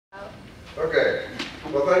Okay.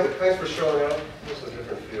 Well, thanks for showing up. There's a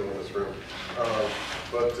different feel in this room.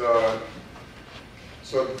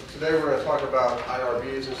 So today we're going to talk about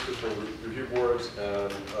IRBs, institutional review boards,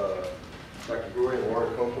 and Dr. Bowie and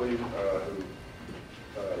Warren Copley, who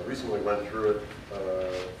recently went through it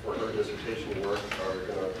for her dissertation work, are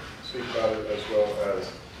going to speak about it, as well as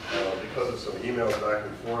because of some emails back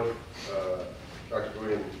and forth, Dr.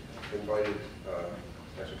 Bowie invited,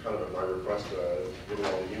 actually kind of at my request, given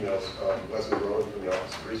all the emails, Leslie Rowan from the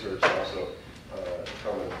Office of Research also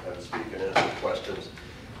come and speak and answer questions.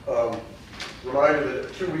 Reminder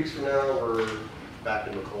that 2 weeks from now we're back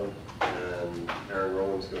in McClellan, and Aaron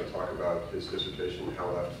Rowland's going to talk about his dissertation,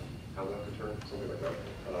 How Left to Turn, something like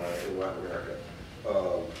that, in Latin America.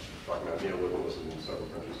 Talking about neoliberalism in several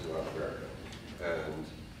countries in Latin America. And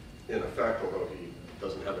in effect, although he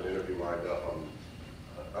doesn't have an interview lined up,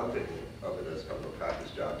 I'm thinking of it as kind of a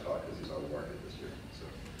package job talk because he's on the market this year. So,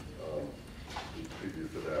 preview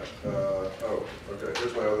for that. Okay,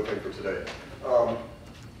 here's my other thing for today.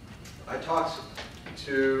 I talked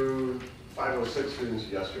to 506 students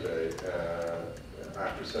yesterday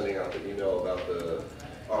after sending out the email about the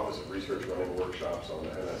Office of Research running workshops on the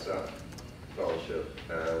NSF fellowship,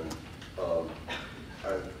 and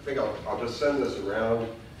I think I'll just send this around.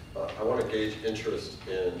 I want to gauge interest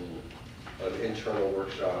in an internal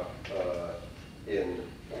workshop in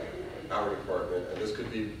our department, and this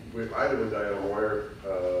could be either with Diana Moyer,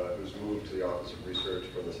 who's moved to the Office of Research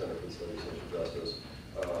from the Center for the Study of Social Justice,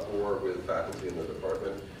 or with faculty in the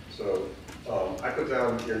department. So I put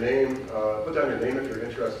down your name. If you're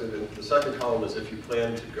interested. And the second column is if you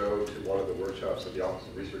plan to go to one of the workshops that the Office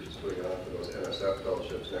of Research is putting on for those NSF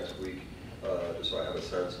fellowships next week, just so I have a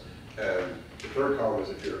sense. And the third column is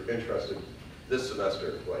if you're interested this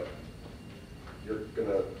semester, like you're going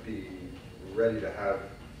to be ready to have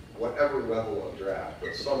whatever level of draft,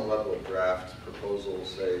 but some level of draft proposals,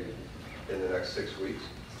 say, in the next 6 weeks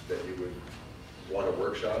that you would want a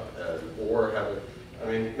workshop, or have it. I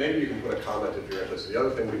mean, maybe you can put a comment if you're interested. The other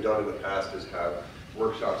thing we've done in the past is have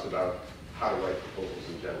workshops about how to write proposals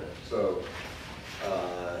in general. So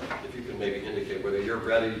if you can maybe indicate whether you're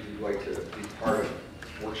ready, you'd like to be part of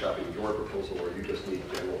workshopping your proposal, or you just need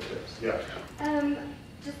general tips. Yeah.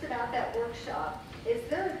 Just about that workshop, is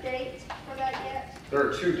there a date for that yet? There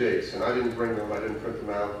are 2 dates, and I didn't bring them, I didn't print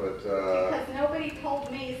them out, but... because nobody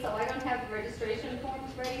told me, so I don't have the registration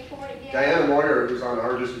forms ready for it yet. Diana Moyer, who's on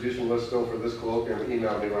our distribution list still for this colloquium,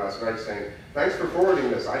 emailed me last night saying, thanks for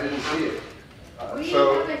forwarding this, I didn't see it.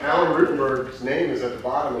 So Alan Rutenberg's name is at the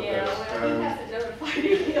bottom of this. Yeah, well, he hasn't notified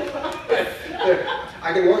me about this.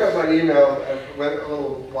 I can look up my email a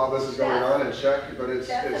little while this is going on and check, but it's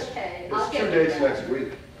okay. It's 2 dates next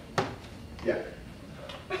week. Yeah.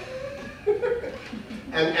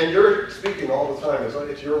 And you're speaking all the time.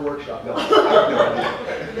 It's your workshop. No, I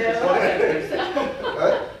have no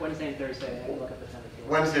idea. Wednesday and Thursday. I can look up the time.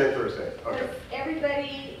 Wednesday and Thursday. Okay.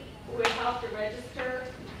 Everybody would have to register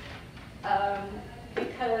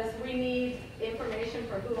because we need information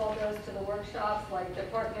for who all goes to the workshops, like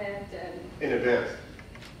department and... In advance.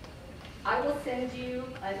 I will send you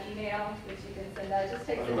an email, which you can send out. It just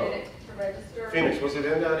takes a minute to register. Phoenix, was it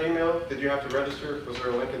in that email? Did you have to register? Was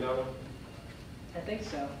there a link in that one? I think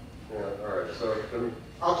so. Yeah, all right. So then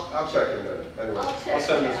I'll check in a minute. Anyway, I'll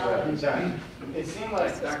send this back. It seemed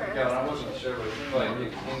like, Dr. Keller, I wasn't sure, but it seemed like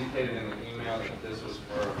it indicated in the email that this was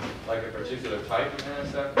for like a particular type of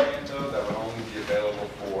NSF grant, though, that would only be available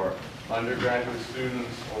for undergraduate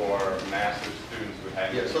students or master's students who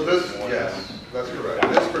had. Yeah, so this, yes, that's correct.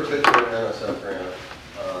 This particular NSF grant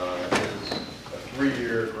is a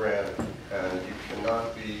 3-year grant, and you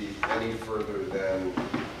cannot be any further than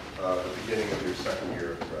the beginning of your second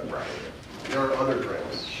year of graduate. Right. There are other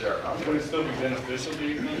grants. Sure. Would it still be beneficial, do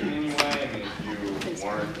you think, in any way? I mean, if you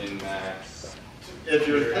weren't in that. If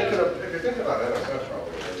you're thinking about NSF,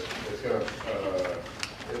 probably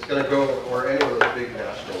it's gonna go, or any of those big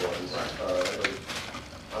national ones.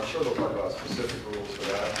 I'm sure they'll talk about specific rules for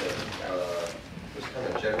that, but there's kind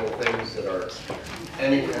of general things that are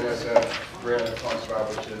any NSF grant talks about,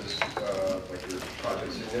 which is like your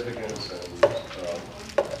project significance and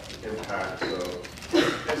impact. So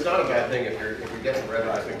it's not a bad thing if you're getting ready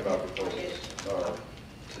to think about proposals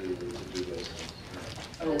to do this.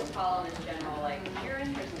 So this column is general, like, you're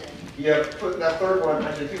interested. Yeah, put that third one,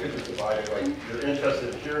 actually, I think it's just divided, like, you're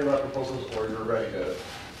interested in hearing about proposals, or you're ready to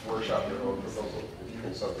workshop your own proposal. If you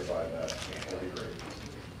can subdivide that, that'd be great.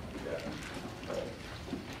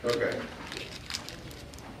 Yeah. Okay.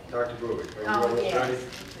 Dr. Bowie, are you almost ready?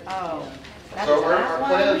 Oh. So our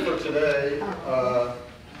plan for today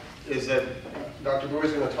is that Dr. Bowie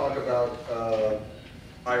is going to talk about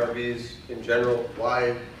IRBs in general,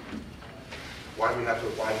 why we have to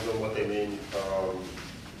apply to them, what they mean,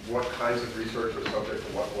 what kinds of research are subject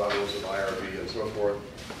to what levels of IRB and so forth.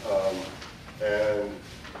 And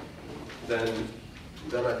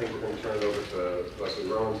then I think we're going to turn it over to Leslie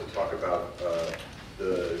Rowan to talk about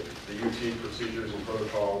the UT procedures and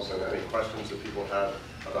protocols and any questions that people have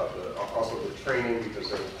about also the training,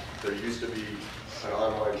 because there used to be an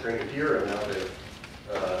online training here, and now they've,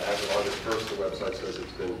 as of August 1st, the website says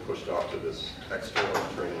it's been pushed off to this external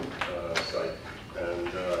training site. And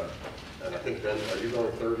I think then, are you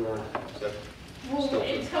going third, Lauren? Is that still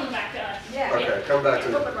It's coming back to us. Yeah. Okay, come back to,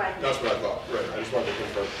 Flip it right that's what I thought, right, I just wanted to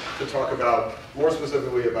confirm, to talk about, more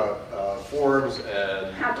specifically about forms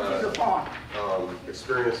and How to fill the form.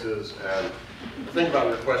 experiences, and think about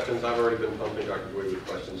your questions. I've already been pumping Dr. Boyd with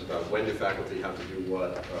questions about when do faculty have to do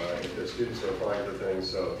what, if their students are applying for things,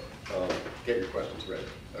 so get your questions ready.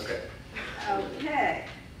 Okay. Okay.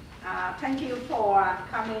 Thank you for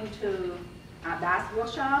coming to that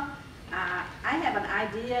workshop. I have an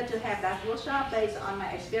idea to have that workshop based on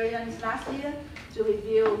my experience last year to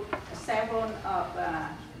review several of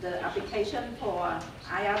the application for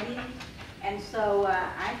IRB. And so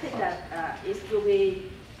I think that it will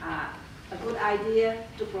be a good idea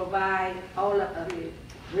to provide all of the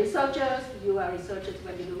researchers, you are researchers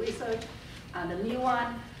when you do research, the new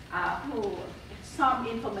one, who some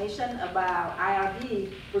information about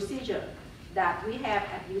IRB procedure that we have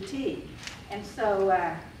at UT. And so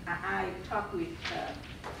I talked with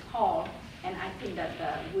Paul, and I think that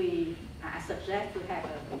I suggest to have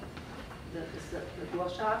the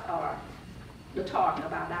workshop or the talk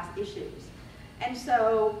about that issues. And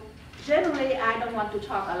so generally I don't want to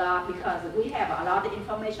talk a lot because we have a lot of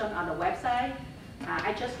information on the website.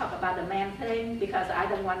 I just talk about the main thing because I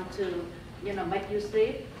don't want to, make you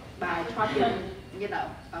sleep by talking,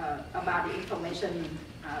 about the information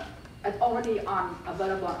already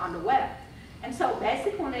available on the web. And so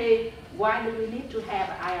basically, why do we need to have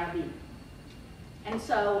IRB? And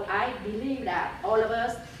so I believe that all of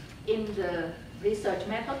us in the research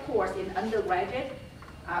method course in undergraduate,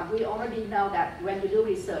 we already know that when we do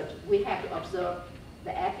research, we have to observe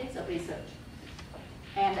the ethics of research.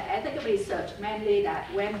 And the ethics of research, mainly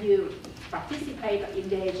that when you participate or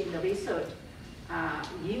engage in the research,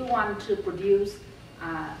 you want to produce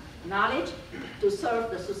knowledge to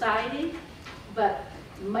serve the society, but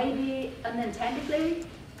maybe unintendedly,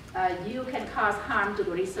 you can cause harm to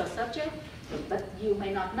the research subject, but you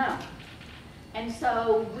may not know. And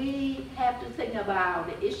so we have to think about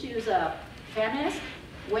the issues of fairness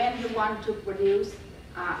when you want to produce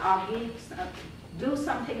or do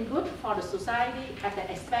something good for the society at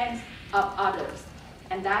the expense of others.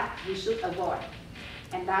 And that we should avoid.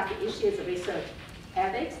 And that the issues of research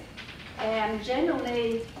ethics. And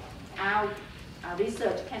generally, our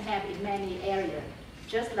research can have in many areas,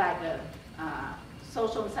 just like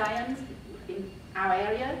social science in our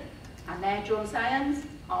area, natural science,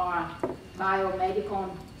 or biomedical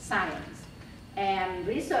science. And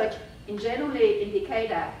research in generally indicate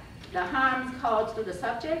that the harm caused to the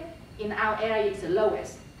subject in our area is the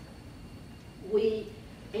lowest.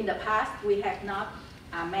 In the past, we have not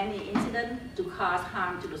many incidents to cause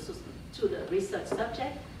harm to the research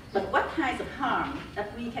subject, but what kinds of harm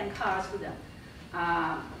that we can cause to them?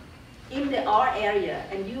 In our area,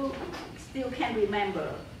 and you still can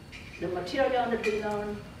remember the material that we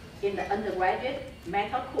learned in the undergraduate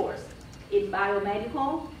method course. In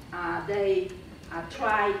biomedical, they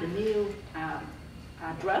tried the new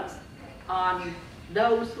drugs on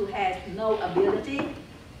those who had no ability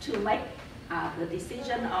to make the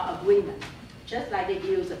decision or agreement. Just like they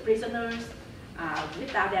use the prisoners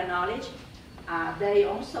without their knowledge.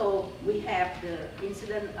 We have the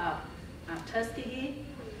incident of Tuskegee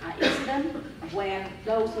incident when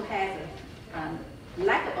those who have a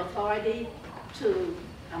lack of authority to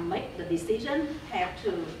make the decision have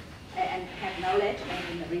knowledge and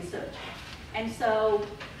in the research. And so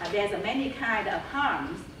there's many kind of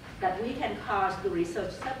harms that we can cause to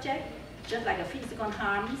research subject, just like a physical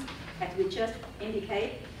harms, as we just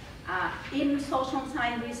indicate. In social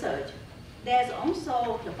science research, there's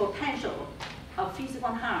also the potential of physical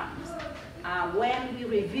harms. When we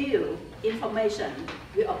review information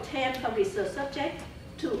we obtain from research subjects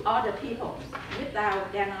to other people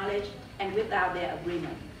without their knowledge and without their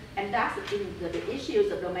agreement. And that's in the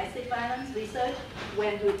issues of domestic violence research,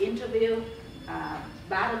 when you interview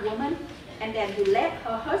battered woman, and then you let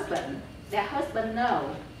their husband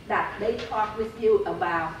know that they talk with you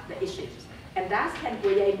about the issues. And that can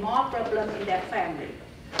create more problem in their family.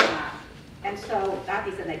 And so that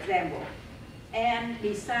is an example. And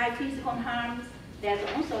besides physical harms, there's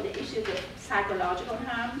also the issue of psychological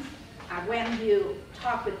harm. When you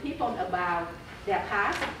talk with people about their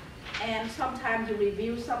past, and sometimes you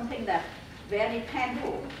reveal something that's very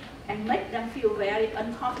painful and make them feel very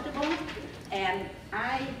uncomfortable. And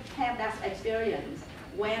I have that experience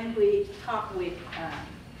when we talk with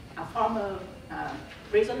former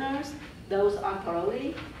prisoners, those on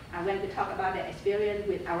parole, when we talk about their experience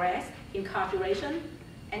with arrest, incarceration.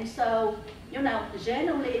 And so, you know,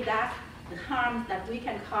 generally that's the harm that we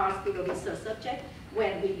can cause to the research subject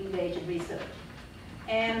when we engage in research.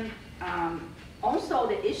 And also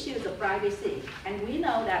the issues of privacy. And we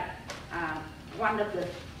know that one of the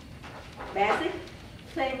basic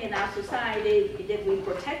things in our society is that we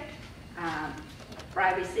protect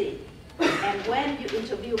privacy. And when you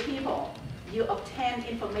interview people, you obtain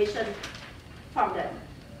information from them,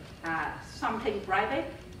 something private,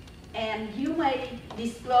 and you may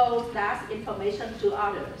disclose that information to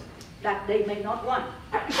others that they may not want.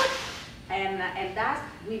 And that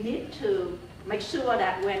we need to make sure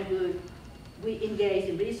that when we engage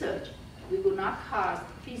in research, we will not cause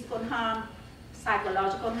physical harm,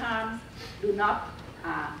 psychological harm, do not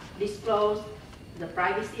disclose the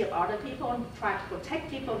privacy of other people, try to protect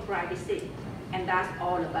people's privacy. And that's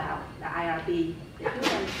all about the IRB, the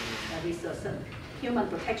human research, human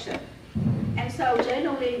protection. And so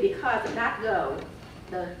generally, because of that goal,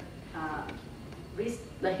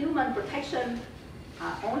 the human protection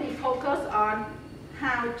only focus on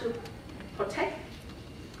how to protect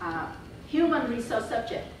human research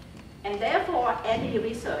subject. And therefore, any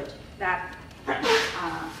research that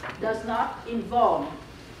does not involve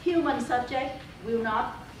human subject will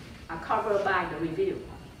not covered by the review.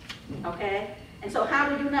 Okay? And so how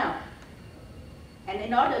do you know? And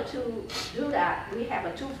in order to do that, we have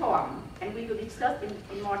a two form, and we will discuss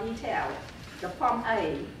in more detail. The form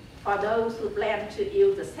A, for those who plan to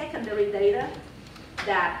use the secondary data,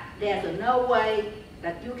 that there's no way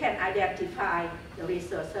that you can identify the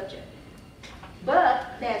research subject.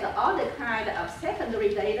 But there's other kind of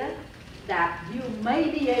secondary data that you may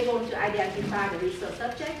be able to identify the research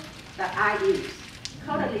subject that I use.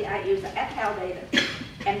 Currently, I use the FL data,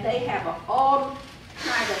 and they have a own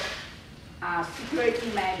kind of security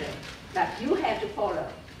measure that you have to follow,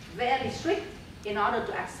 very strict in order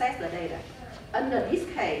to access the data. Under this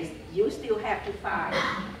case, you still have to find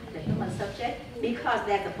the human subject because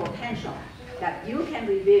there's a potential that you can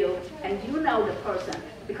reveal and you know the person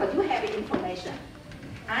because you have the information.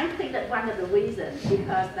 I think that one of the reasons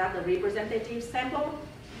because that's a representative sample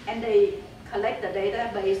and they collect the data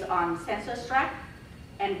based on census tract,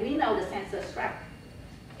 and we know the census tract.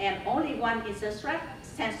 And only one is a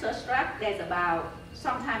census tract. There's about,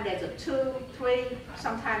 sometimes there's a 2, 3,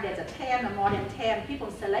 sometimes there's a 10 or more than 10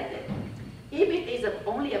 people selected. If it is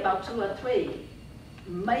only about 2 or 3,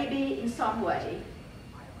 maybe in some way,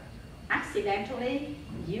 accidentally,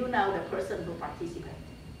 you know the person who participated.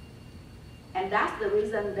 And that's the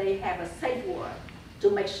reason they have a safe word to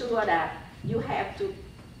make sure that you have to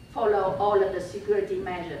follow all of the security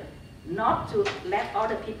measures, not to let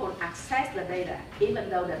other people access the data, even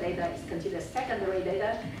though the data is considered secondary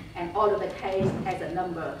data and all of the case has a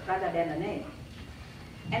number rather than a name.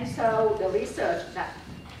 And so the research that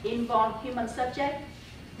involves human subject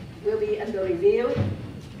will be under review.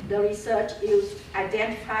 The research is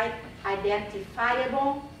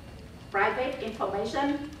identifiable private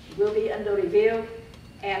information will be under review,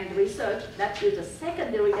 and research that uses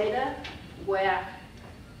secondary data where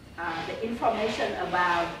the information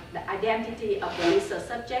about the identity of the research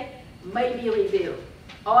subject may be reviewed.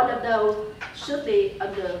 All of those should be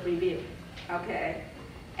under review, okay?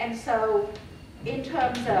 And so in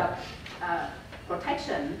terms of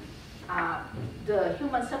protection, the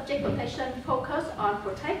human subject protection focus on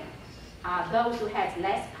protect those who have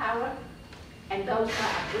less power and those who are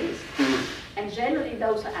at risk. And generally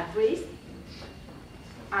those who are at risk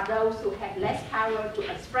are those who have less power to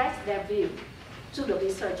express their view to the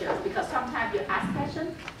researchers, because sometimes you ask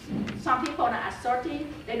questions, some people are assertive,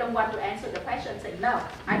 they don't want to answer the question, say, no,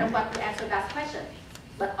 I don't want to answer that question.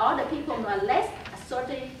 But other people who are less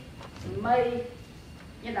assertive may,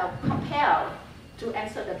 compelled to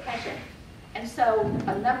answer the question. And so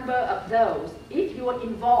a number of those, if you are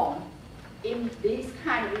involved in this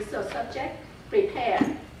kind of research subject,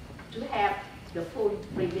 prepare to have the full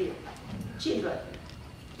review. Children,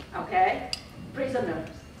 okay, prisoners,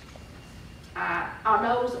 are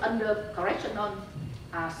those under correctional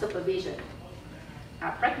supervision,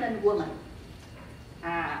 pregnant women,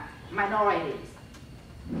 minorities,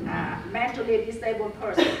 mentally disabled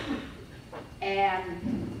persons,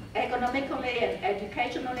 and economically and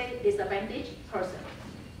educationally disadvantaged persons.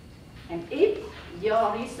 And if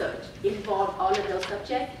your research involves all of those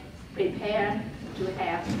subjects, prepare to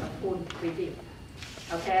have a full review.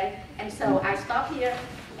 Okay? And so I stop here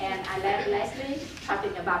and I let Leslie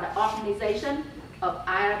talking about the organization of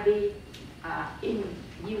IRB in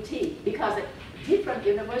UT, because different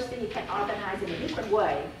universities can organize in a different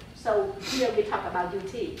way. So here we talk about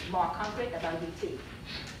UT, more concrete about UT.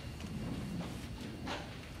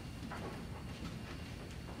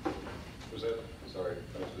 Was that, sorry,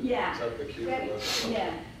 Yeah. is that the cue for this?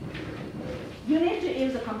 Yeah. You need to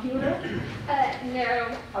use a computer.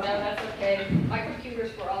 No, that's okay. My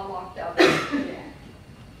computers were all locked up. Yeah.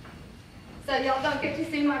 So y'all don't get to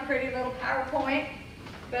see my pretty little PowerPoint,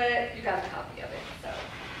 but you got a copy of it, so.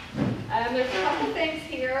 There's a couple things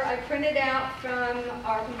here. I printed out from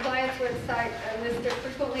our compliance website a list of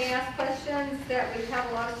frequently asked questions that we've had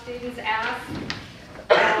a lot of students ask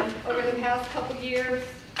over the past couple years.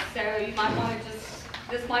 So you might want to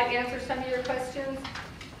this might answer some of your questions.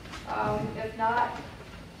 If not,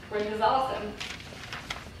 Brenda's awesome.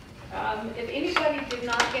 If anybody did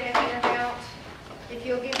not get a handout, if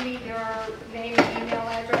you'll give me your name and email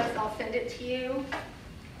address, I'll send it to you.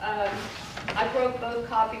 I broke both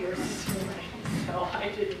copiers this morning, so I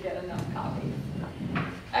didn't get enough copies.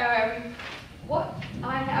 What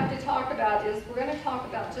I have to talk about is we're going to talk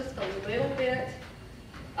about just a little bit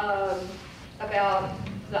about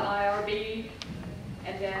the IRB,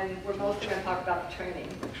 and then we're mostly going to talk about the training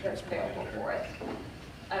that's available for it.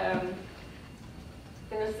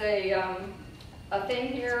 There's a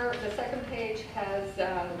thing here. The second page has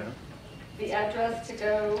the address to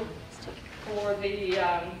go for the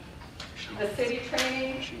city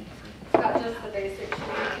training. It's got just the basics you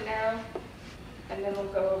need to know, and then we'll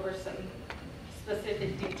go over some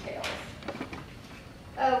specific details.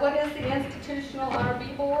 What is the Institutional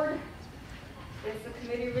IRB Board? It's the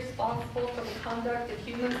committee responsible for the conduct of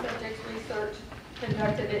human subjects research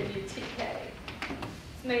conducted at UTK.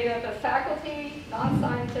 It's made up of faculty,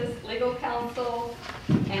 non-scientists, legal counsel,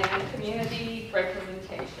 and community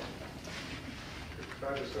representation.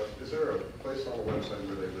 Can I just ask, is there a place on the website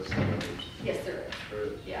where they list the members? Yes, there is. There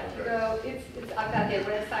is? Yeah, if you Okay. go, I've got their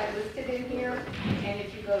website listed in here, and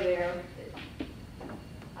if you go there,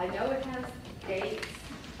 I know it has dates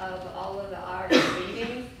of all of the IRB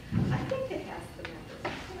meetings. I think it has the members. I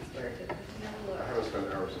swear to I God. haven't spent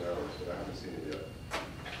hours and hours, but I haven't seen it yet.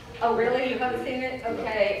 Oh, really? You haven't seen it?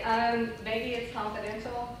 Okay, maybe it's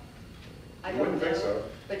confidential. I I don't wouldn't think know. so.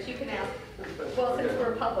 But you can ask, well, since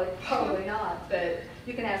we're public, probably not, but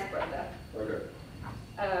you can ask Brenda. Okay.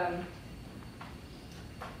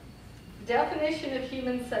 Definition of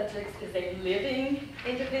human subjects is a living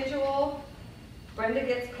individual. Brenda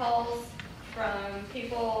gets calls from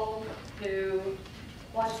people who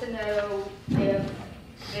want to know if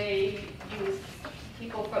they use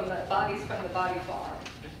people from the bodies from the body farm,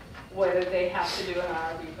 whether they have to do an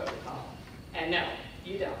IRB protocol. And no,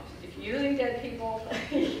 you don't. If you're using dead people,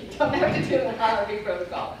 you don't have to do an IRB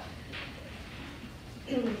protocol.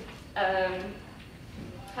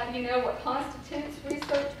 How do you know what constitutes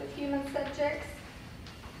research with human subjects?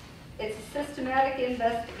 It's a systematic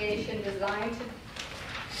investigation designed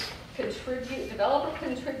to develop or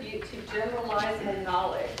contribute to generalizable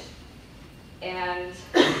knowledge, and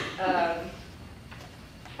has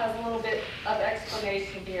a little bit of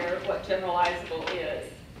explanation here what generalizable is.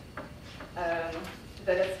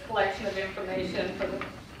 That it's a collection of information for the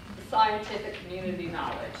scientific community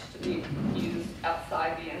knowledge to be used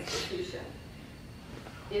outside the institution.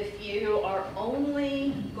 If you are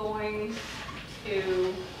only going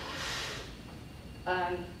to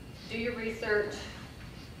do your research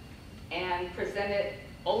and present it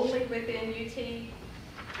only within UT,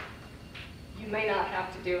 you may not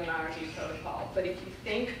have to do an IRB protocol. But if you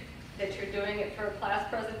think that you're doing it for a class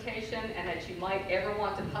presentation and that you might ever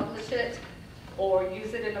want to publish it or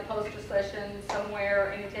use it in a poster session somewhere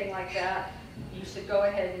or anything like that, you should go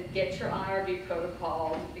ahead and get your IRB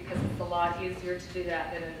protocol, because it's a lot easier to do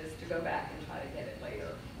that than it is to go back and try to get it later.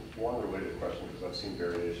 One related question, because I've seen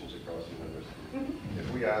variations across the university. If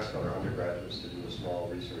we ask our undergraduates to do a small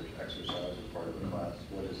research exercise as part of the class,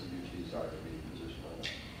 what is the UT's IRB position on that?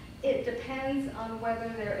 It depends on whether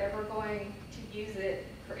they're ever going to use it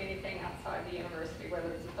for anything outside the university, whether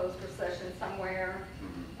it's a poster session somewhere,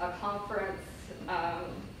 a conference.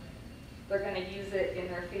 They're going to use it in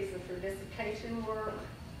their thesis or dissertation work.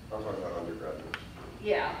 I'm talking about undergraduates.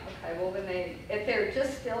 Yeah, okay, well then if they're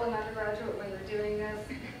just still an undergraduate when they're doing this,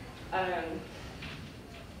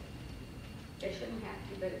 they shouldn't have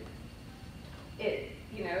to, but it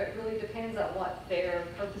really depends on what their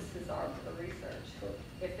purposes are for the research. Sure.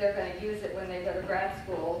 If they're going to use it when they go to grad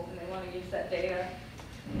school and they want to use that data,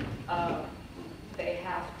 they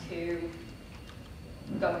have to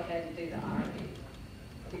go ahead and do the IRB.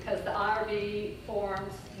 Because the IRB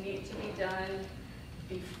forms need to be done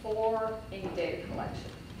before any data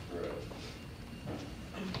collection. Right.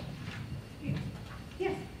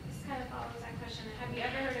 Yes. This kind of follows that question. Have you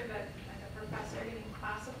ever heard of a professor getting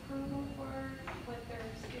class approval for what their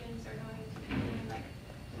students are going to be doing? Like,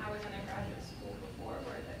 I was in a graduate school before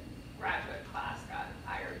where the graduate class got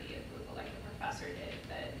IRB approval, like the professor did,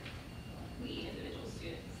 but we individual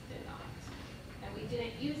students did not. And we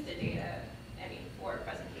didn't use the data, for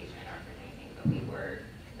presentation or for anything, but we were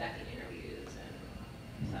conducting interviews and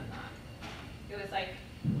whatnot. It was like,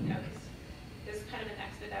 because there's kind of an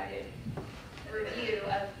expedited review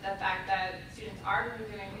of the fact that students are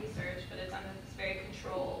doing research, but it's on this very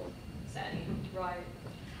controlled setting. Right.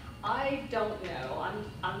 I don't know.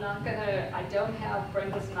 I'm not gonna, I don't have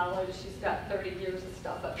Brenda's knowledge. She's got 30 years of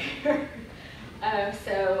stuff up here.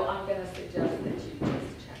 So I'm gonna suggest that you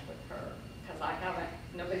just check with her, because I haven't,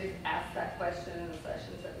 nobody's asked that question in the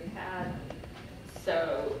sessions that we had.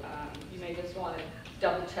 So you may just want to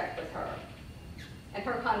double check with her. And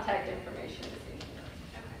her contact information is in here.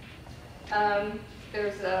 Okay.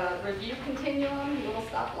 There's a review continuum, little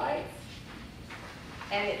stoplights.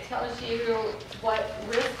 And it tells you what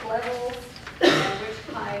risk levels and which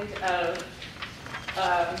kind of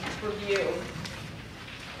review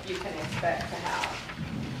you can expect to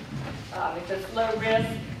have. If it's low risk,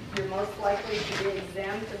 you're most likely to be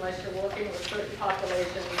exempt unless you're working with certain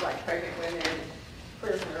populations like pregnant women,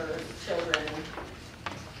 prisoners, children.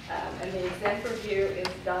 And the exempt review is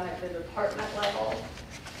done at the department level.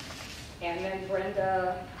 And then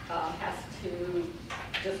Brenda has to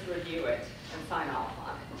just review it and sign off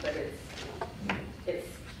on it. But it's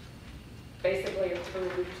basically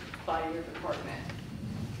approved by your department.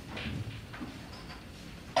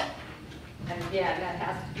 And again, that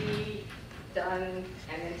has to be done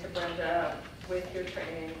and into Brenda with your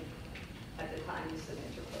training at the time you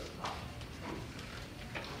submit your protocol.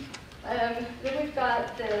 Then we've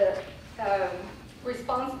got the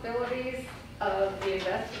responsibilities of the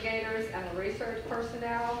investigators and the research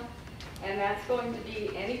personnel, and that's going to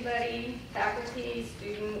be anybody, faculty,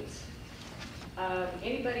 students,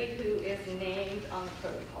 anybody who is named on the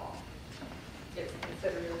protocol. It's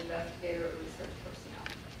considered an investigator or research personnel.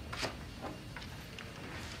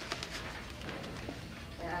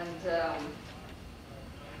 And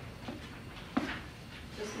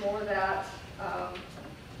just more of that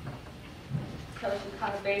tells you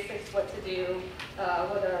kind of basics, what to do,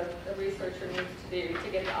 what a researcher needs to do to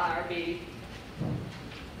get the IRB.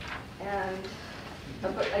 And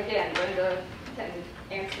again, Brenda can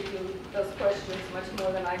answer you those questions much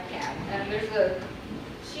more than I can. And there's a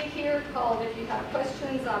sheet here called if you have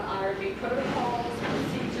questions on IRB protocols,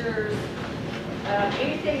 procedures,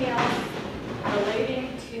 anything else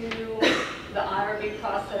relating to the IRB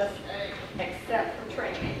process except for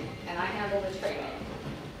training, and I handle the training.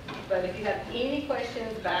 But if you have any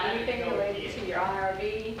questions about anything related to your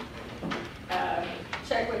IRB,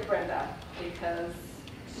 check with Brenda, because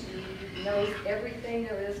she knows everything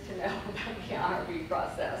there is to know about the IRB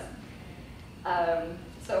process.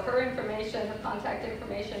 So her information, her contact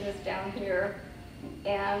information is down here,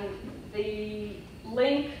 and the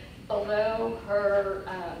link below her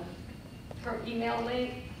her email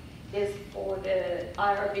link is for the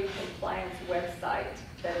IRB compliance website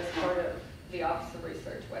that is part of the Office of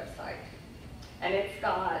Research website. And it's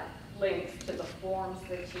got links to the forms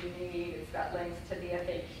that you need, it's got links to the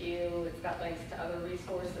FAQ, it's got links to other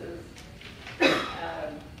resources.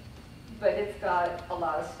 But it's got a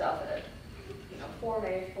lot of stuff in it. You know, Form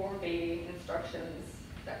A, Form B, instructions,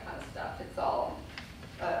 that kind of stuff. It's all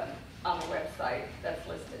on the website that's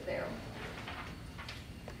listed there.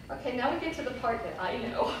 Okay, now we get to the part that I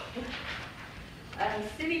know.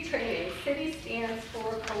 City training. City stands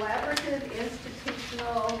for Collaborative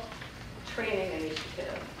Institutional Training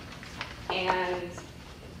Initiative. And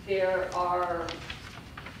there are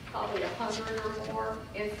probably 100 or more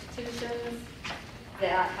institutions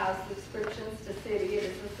that have subscriptions to City. It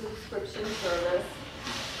is a subscription service,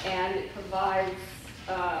 and it provides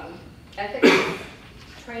ethics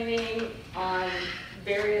training on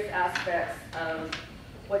various aspects of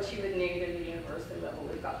what you would need at the university level.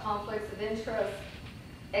 We've got conflicts of interest,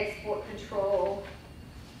 export control.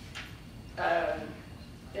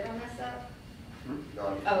 Did I mess up?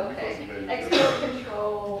 No, Oh, okay. Export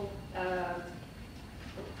control,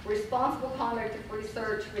 responsible conduct of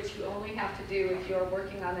research, which you only have to do if you're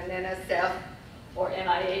working on an NSF or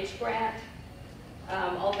NIH grant.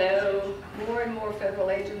 Although more and more federal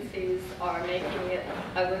agencies are making it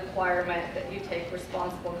a requirement that you take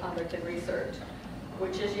responsible conduct in research.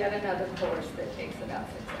 which is yet another course that takes about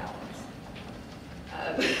 6 hours.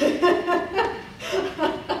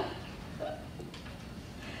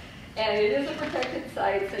 And it is a protected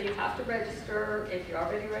site, so you have to register. If you're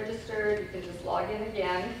already registered, you can just log in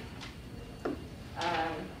again.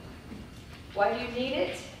 Why do you need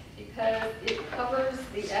it? Because it covers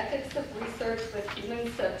the ethics of research with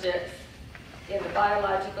human subjects in the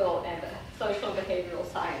biological and social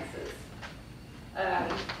behavioral sciences.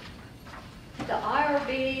 The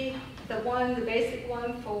IRB, the basic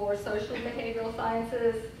one for social behavioral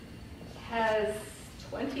sciences, has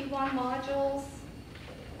 21 modules.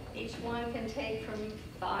 Each one can take from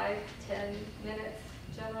 5 to 10 minutes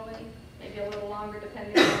generally, maybe a little longer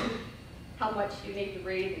depending on how much you need to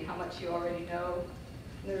read and how much you already know.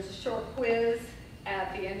 And there's a short quiz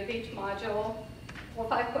at the end of each module, 4 or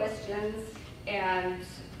 5 questions, and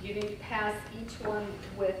you need to pass each one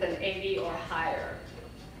with an 80 or higher.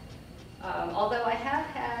 Although I have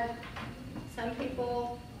had some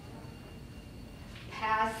people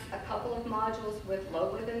pass a couple of modules with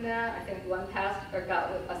lower than that. I think one passed or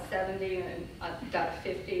got a 70 and got a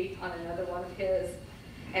 50 on another one of his,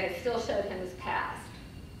 and it still showed him as passed.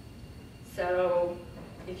 So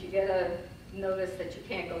if you get a notice that you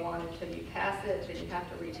can't go on until you pass it, then you have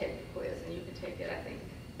to retake the quiz, and you can take it, I think,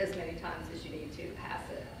 as many times as you need to pass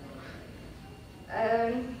it.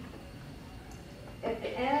 At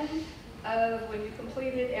the end of when you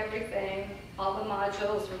completed everything, all the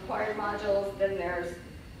modules, required modules, then there's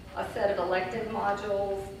a set of elective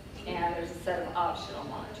modules, and there's a set of optional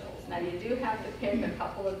modules. Now you do have to pick a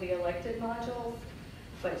couple of the elected modules,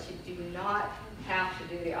 but you do not have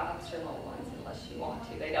to do the optional ones unless you want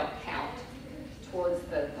to. They don't count towards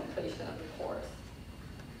the completion of the course.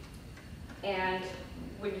 And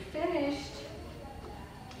when you're finished,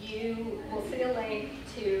 you will see a link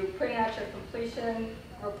to print out your completion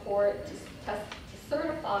report to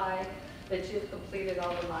certify that you've completed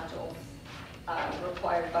all the modules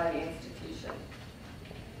required by the institution.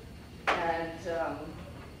 And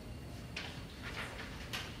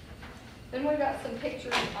then we got some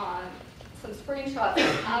pictures on, some screenshots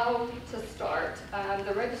of how to start.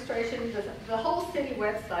 The registration, the whole city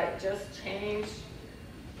website just changed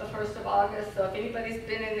the 1st of August, so if anybody's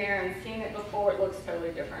been in there and seen it before, it looks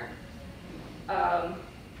totally different.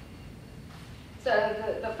 So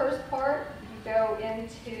the first part, you go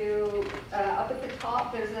into, up at the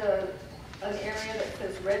top, there's an area that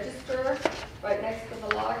says register right next to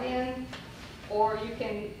the login, or you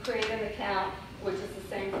can create an account, which is the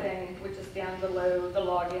same thing, which is down below the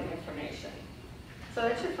login information. So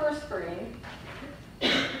that's your first screen.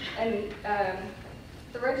 And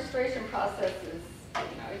the registration process is,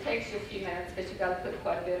 it takes you a few minutes, but you've got to put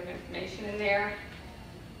quite a bit of information in there.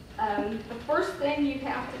 The first thing you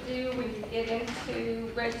have to do when you get into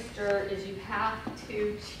register is you have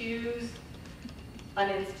to choose an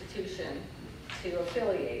institution to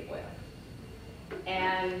affiliate with.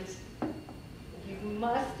 And you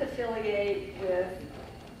must affiliate with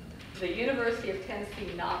the University of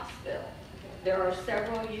Tennessee, Knoxville. There are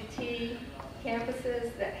several UT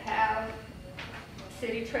campuses that have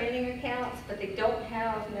city training accounts, but they don't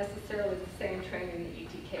have necessarily the same training that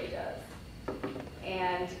UTK does.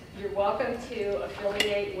 And you're welcome to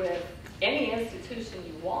affiliate with any institution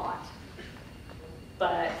you want,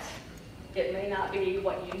 but it may not be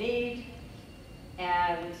what you need,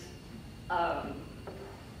 and I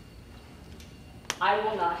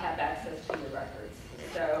will not have access to your records.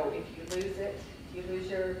 So if you lose it, if you lose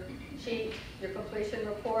your sheet, your completion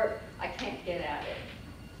report, I can't get at it.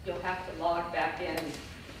 You'll have to log back in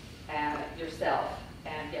yourself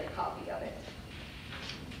and get a copy of it.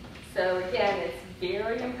 So again, it's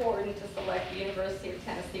very important to select the University of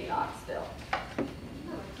Tennessee, Knoxville.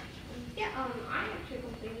 Yeah, I actually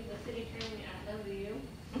completed the city training at WU.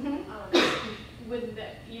 Mm-hmm. Would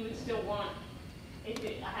that, you would still want, if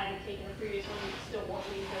I hadn't taken the previous one, you'd still want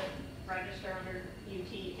me to register under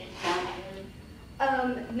UT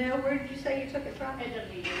and No, where did you say you took it from? at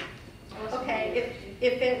WU. Okay,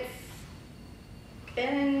 if it's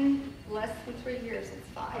been less than 3 years, it's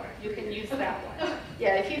fine. Okay. You can use that one.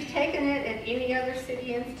 Yeah, if you've taken it at any other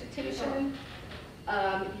city institution,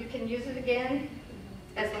 you can use it again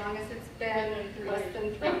as long as it's been less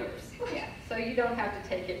than 3 years. Yeah, so you don't have to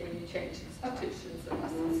take it when you change institutions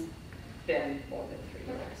unless it's been more than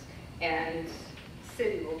 3 years. And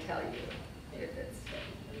city will tell you if it's,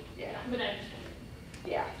 yeah. But I just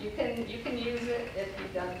Yeah, you can use it if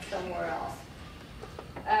you've done it somewhere else.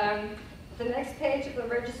 The next page of the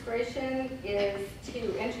registration is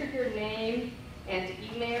to enter your name and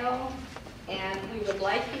email, and we would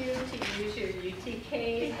like you to use your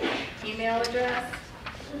UTK email address.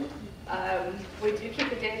 We do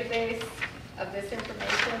keep a database of this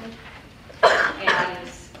information, and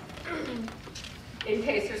in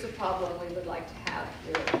case there's a problem, we would like to have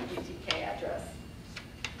your UTK address.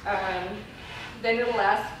 Then it'll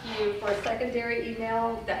ask you for a secondary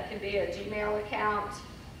email. That can be a Gmail account,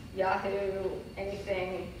 Yahoo,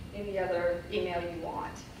 anything, any other email you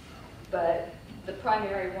want. But the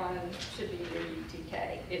primary one should be your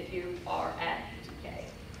UTK if you are at UTK.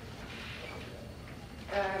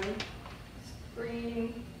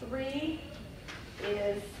 Screen 3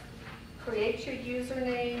 is create your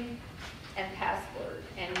username and password,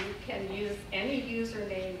 and you can use any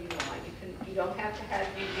username you want. You don't have to have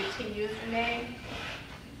your UT username.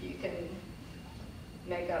 You can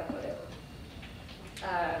make up whatever.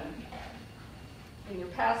 In your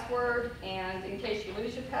password, and in case you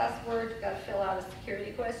lose your password, you've got to fill out a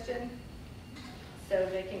security question so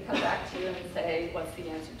they can come back to you and say, what's the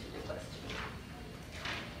answer to your question?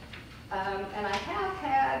 And I have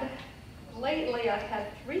had, lately I've had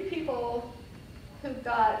 3 people who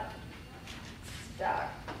got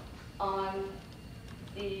stuck on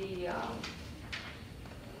the,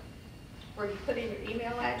 where you put in your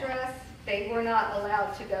email address. They were not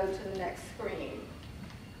allowed to go to the next screen,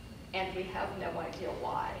 and we have no idea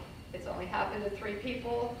why. It's only happened to 3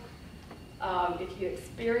 people. If you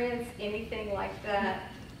experience anything like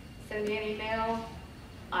that, send me an email.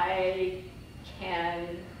 I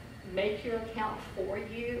can make your account for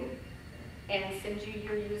you and send you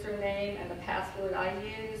your username and the password I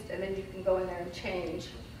used, and then you can go in there and change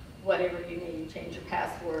whatever you need, change your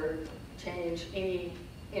password, change any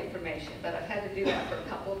information. But I've had to do that for a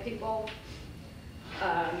couple of people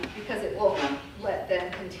because it won't let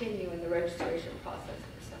them continue in the registration process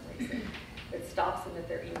for some reason. It stops them at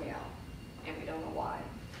their email, and we don't know why.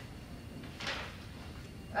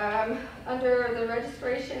 Under the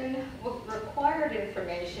registration required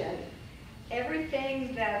information,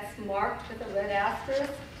 everything that's marked with a red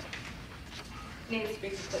asterisk needs to be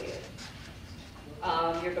completed.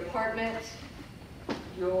 Your department,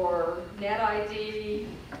 your net ID,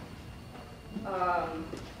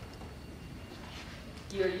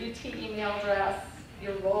 your UT email address,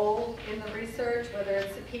 your role in the research, whether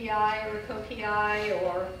it's a PI or a co-PI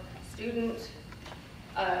or student,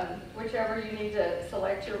 whichever you need to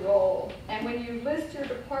select your role. And when you list your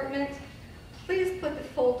department, please put the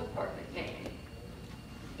full department name.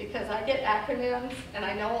 Because I get acronyms, and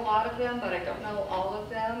I know a lot of them, but I don't know all of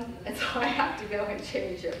them, and so I have to go and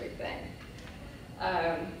change everything.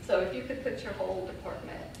 So if you could put your whole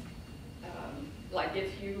department, like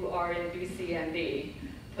if you are in BCMB,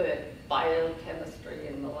 put biochemistry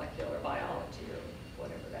and molecular biology, or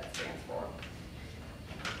whatever that stands for.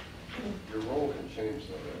 Your role can change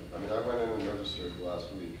though, right? I mean, I went in and registered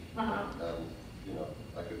last week, and, you know,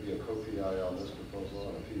 I could be a co-PI on this proposal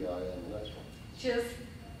and a PI on the next one. Just,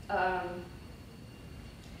 yeah,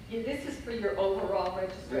 this is for your overall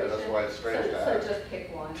registration. Yeah, that's why it's strange to So ask. just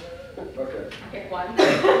pick one. Okay. Pick one.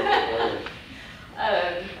 Right.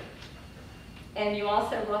 And you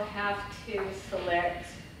also will have to select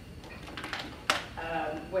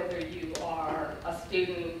whether you are a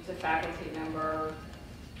student, a faculty member,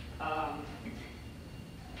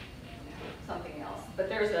 something else. But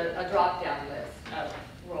there's a drop-down list of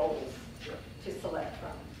roles to select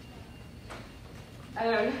from.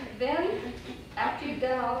 Then, after you've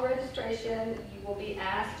done all the registration, you will be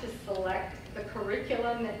asked to select the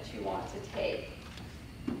curriculum that you want to take.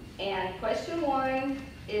 And question 1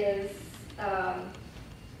 is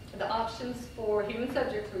the options for human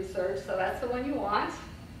subject research, so that's the one you want.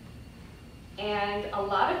 And a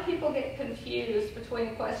lot of people get confused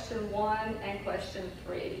between question 1 and question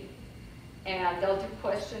 3. And they'll do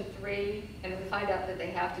question 3 and then find out that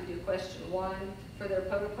they have to do question 1 for their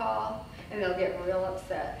protocol, and they'll get real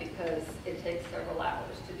upset because it takes several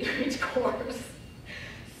hours to do each course.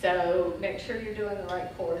 So make sure you're doing the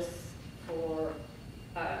right course for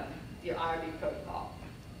your IRB protocol.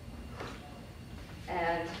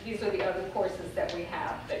 And these are the other courses that we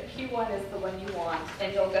have. But Q1 is the one you want,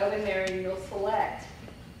 and you'll go in there and you'll select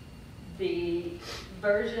the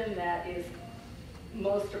version that is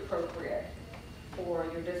most appropriate for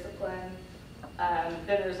your discipline.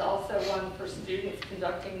 Then there's also one for students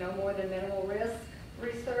conducting no more than minimal risk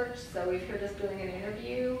research. So if you're just doing an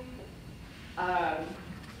interview,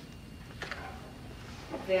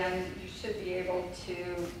 then you should be able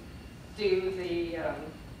to do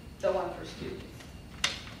the one for students.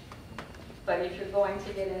 But if you're going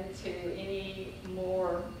to get into any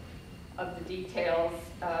more of the details,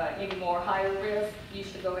 any more higher risk, you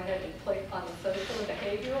should go ahead and click on the social and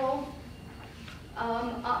behavioral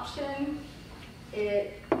option.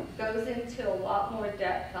 It goes into a lot more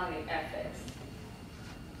depth on the ethics.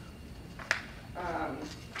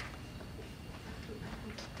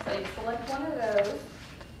 So you select one of those,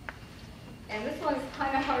 and this one's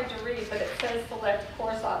kind of hard to read, but it says select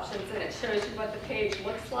course options, and it shows you what the page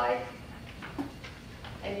looks like.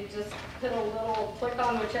 And you just put a little, click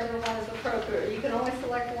on whichever one is appropriate. You can only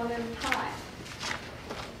select one at a time.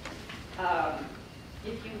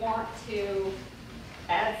 If you want to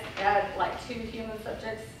add like 2 human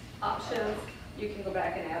subjects options, you can go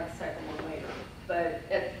back and add the second one later. But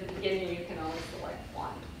at the beginning, you can only select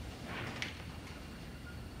one.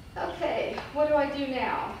 Okay, what do I do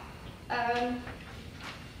now?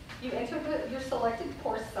 You enter your selected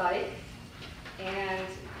course site, and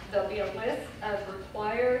there'll be a list of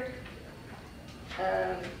required,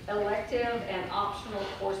 elective, and optional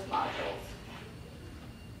course modules.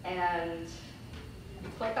 And you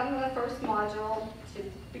click on the first module to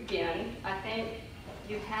begin. I think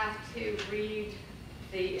you have to read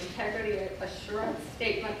the integrity assurance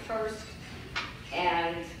statement first,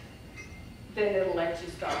 and then it'll let you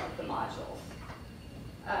start with the modules.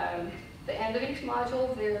 The end of each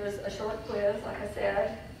module, there's a short quiz, like I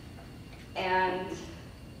said, and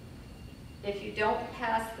if you don't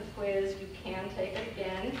pass the quiz, you can take it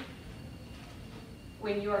again.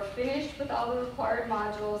 When you are finished with all the required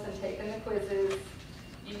modules and taken the quizzes,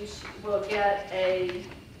 you will get a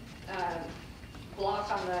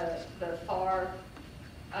block on the far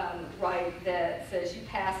right that says you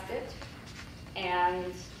passed it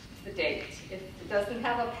and the date. If it doesn't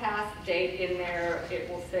have a pass date in there, it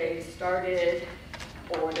will say started,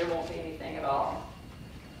 or there won't be anything at all.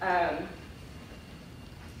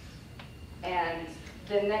 And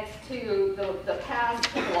then next to the pass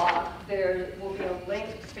block, there will be a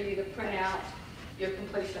link for you to print out your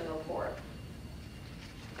completion report.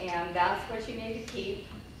 And that's what you need to keep.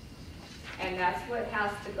 And that's what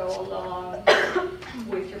has to go along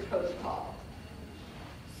with your protocol.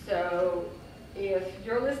 So if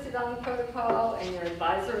you're listed on the protocol and your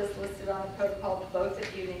advisor is listed on the protocol, both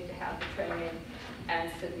of you need to have the training and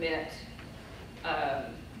submit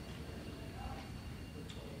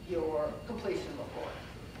your completion report.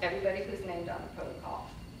 Everybody who's named on the protocol.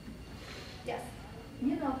 Yes?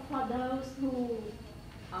 You know, for those who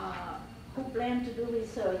plan to do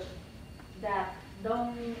research that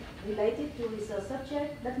don't relate it to research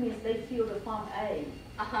subject, that means they fill the Form A.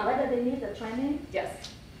 Whether they need the training? Yes.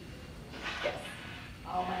 Yes.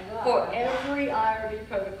 Oh my God. For every IRB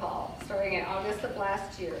protocol, starting in August of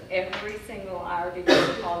last year, every single IRB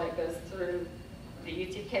protocol that goes through the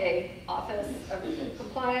UTK Office of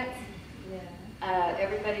Compliance,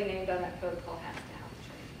 everybody named on that protocol has to have the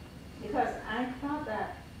training. Because I thought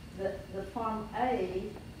that the Form A,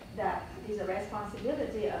 that is a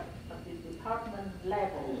responsibility of the department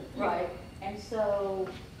level. Right. And so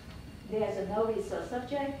there's a no research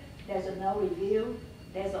subject, there's a no review,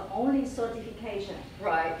 there's a only certification.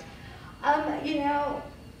 Right. You know,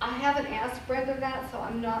 I haven't asked Brenda that, so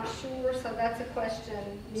I'm not sure. So that's a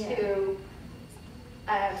question to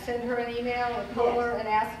send her an email or call her and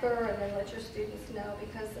ask her, and then let your students know,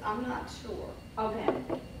 because I'm not sure. Okay.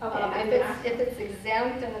 Okay. If it's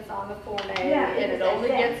exempt and it's on the Form A, Yeah, and it it's only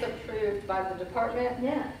exempt. gets approved by the department,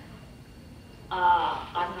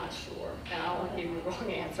 I'm not sure, and I don't want to give you the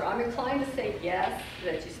wrong answer. I'm inclined to say yes,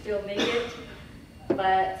 that you still need it,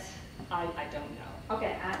 but I don't know.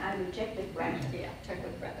 Okay, I will check with Brenda. Yeah, check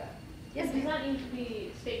with Brenda. Yes, Does ma'am? that need to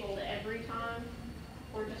be stapled every time,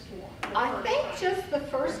 or just one? I think just the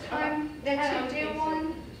first time that I you do think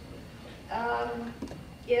so. one.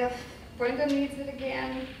 If Brenda needs it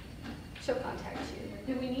again, she'll contact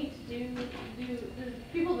you. Do we need to do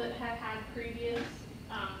people that have had previous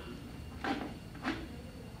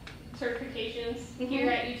certifications here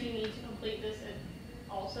at UT need to complete this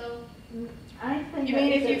also? I think You that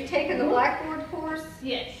mean is if a you've taken the group- Blackboard course?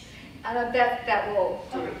 Yes. That will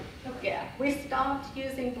do. Okay. Yeah, we stopped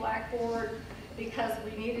using Blackboard because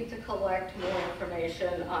we needed to collect more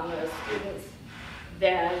information on the students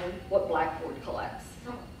than what Blackboard collects.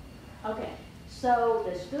 Okay, so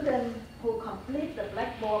the student who complete the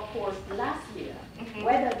Blackboard course last year,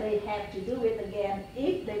 whether they have to do it again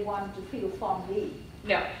if they want to fill Form B.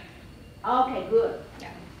 No. Okay, good. No.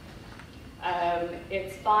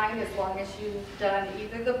 It's fine as long as you've done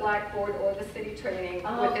either the Blackboard or the city training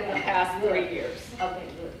within the past 3 years. Okay,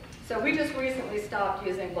 good. So we just recently stopped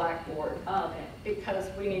using Blackboard Okay. because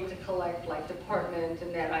we need to collect like department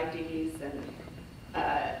and net IDs and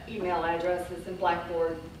email addresses, and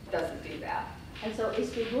Blackboard doesn't do that. And so it's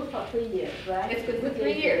been good for 3 years, right? It's good for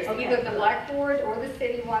 3 years. Okay, Either the good. Blackboard or the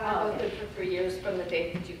city one are both Okay. good for 3 years from the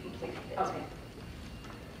date that you completed it. Okay.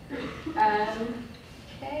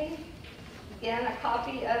 Okay. Again, a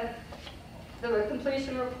copy of the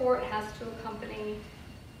completion report has to accompany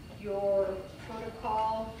your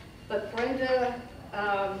protocol. But Brenda,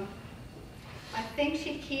 I think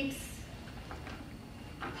she keeps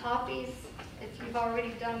copies if you've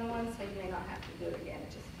already done one, so you may not have to do it again.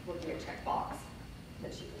 It just will be a checkbox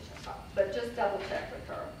that she can check off. But just double check with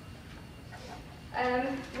her.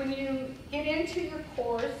 When you get into your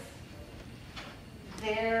course,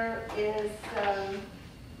 there is,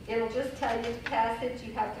 it'll just tell you to pass it.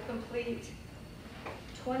 You have to complete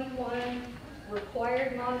 21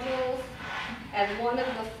 required modules and one of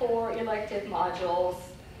the 4 elective modules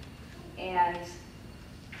and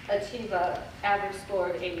achieve an average score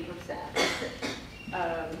of 80%.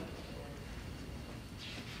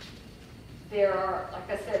 There are, like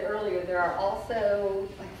I said earlier, there are also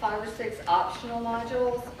like 5 or 6 optional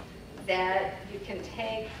modules that you can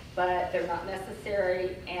take, but they're not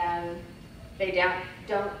necessary and they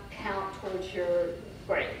don't count towards your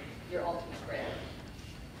grade, your ultimate grade.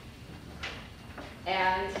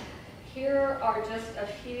 And here are just a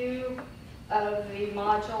few of the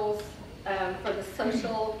modules for the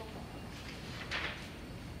social.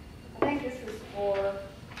 I think this is for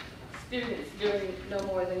students doing no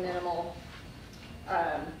more than minimal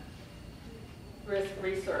risk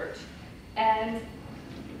research. And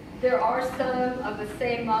there are some of the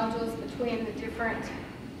same modules between the different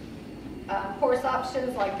course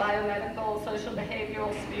options like biomedical, social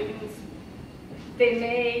behavioral students. They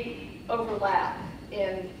may overlap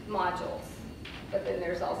in modules, but then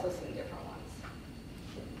there's also some different ones.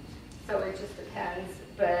 So it just depends,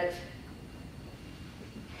 but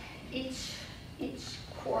each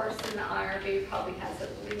course in the IRB probably has at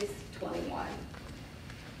least 21.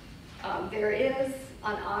 There is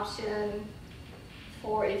an option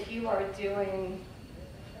for if you are doing,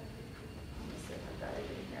 let me see if I've got it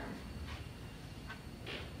in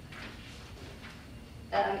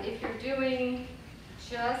here. If you're doing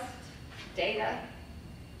just data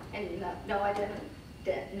and no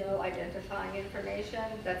identifying information,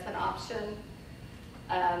 that's an option.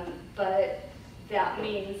 But that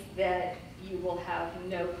means that you will have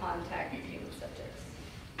no contact with human subjects.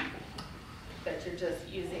 That you're just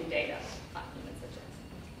using data on human subjects.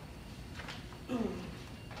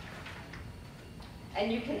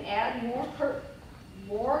 And you can add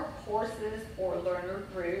more courses or learner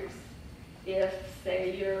groups if,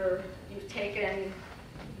 say, you've taken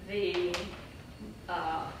the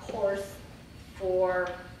course for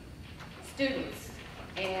students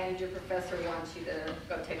and your professor wants you to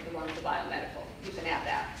go take the one for biomedical. You can add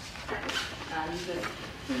that. You just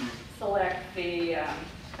select the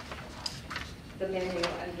menu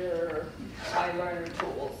under My Learner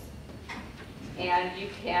Tools. And you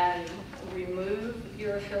can remove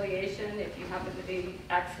your affiliation if you happen to be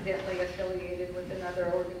accidentally affiliated with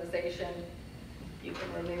another organization. You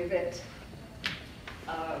can remove it.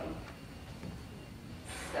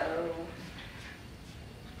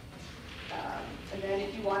 And then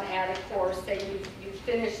if you want to add a course, say you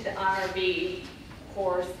finished the IRB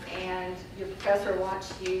course and your professor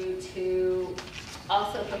wants you to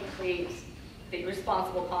also complete the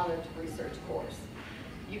Responsible Conduct Research course.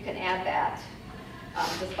 You can add that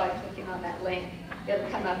just by clicking on that link. It'll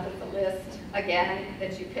come up with the list again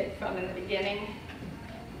that you picked from in the beginning,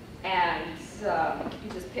 and you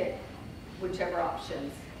just pick whichever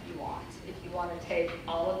options you want. If you want to take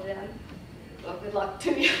all of them, well, good luck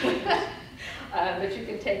to you. But you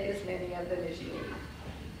can take as many of them as you need.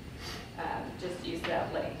 Just use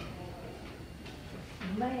that link.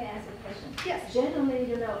 May I ask a question? Yes.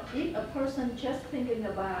 Generally, if a person just thinking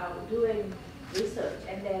about doing research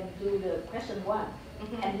and then do the question 1,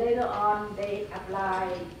 and later on they apply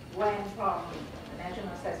grant from the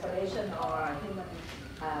National Science Foundation or Human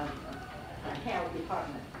Health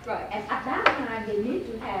Department. Right. And at that time, they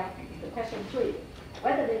need to have the question 3.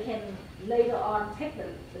 Whether they can later on take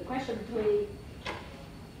the question 3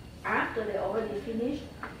 after they already finished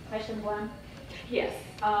question 1. Yes.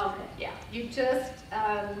 Okay. Yeah. You just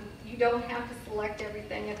you don't have to select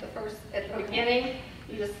everything at the beginning.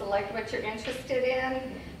 You just select what you're interested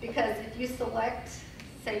in, because if you select,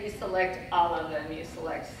 say you select all of them, you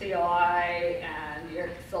select COI and you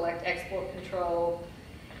select export control,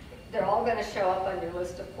 they're all going to show up on your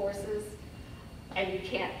list of courses, and you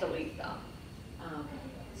can't delete them.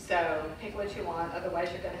 So pick what you want, otherwise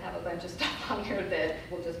you're going to have a bunch of stuff on here that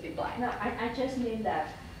will just be blank. No, I just mean that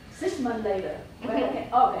 6 months later, I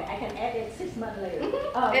can add it 6 months later.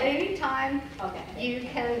 At any time, Okay. you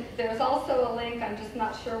can, there's also a link, I'm just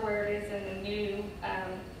not sure where it is in the new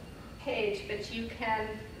page, but you can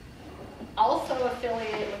also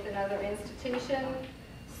affiliate with another institution.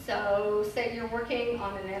 So say you're working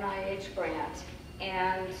on an NIH grant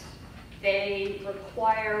and they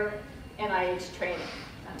require NIH training.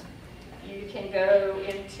 You can go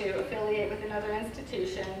into affiliate with another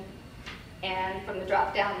institution, and from the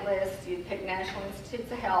drop-down list, you pick National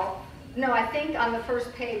Institutes of Health. No, I think on the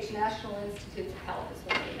first page, National Institutes of Health is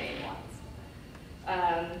one of the main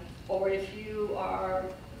ones. Or if you are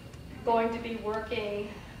going to be working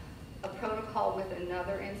a protocol with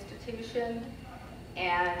another institution,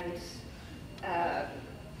 and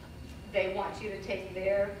they want you to take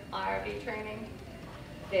their IRB training,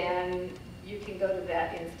 then you can go to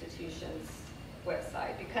that institution's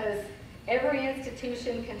website, because every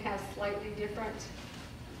institution can have slightly different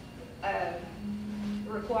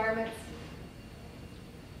requirements.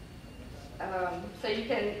 So you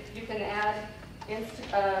can add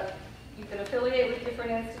you can affiliate with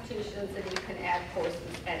different institutions, and you can add courses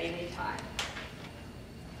at any time.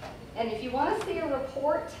 And if you want to see a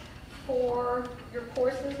report for your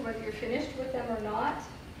courses, whether you're finished with them or not,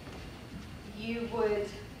 you would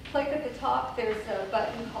click at the top. There's a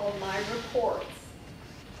button called My Reports,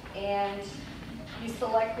 and you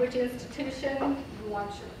select which institution you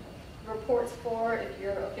want your reports for if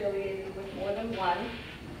you're affiliated with more than one.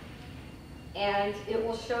 And it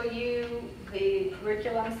will show you the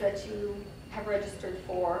curriculums that you have registered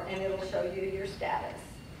for, and it will show you your status.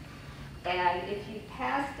 And if you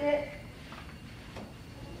passed it,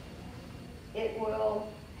 it will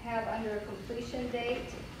have under completion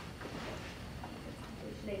date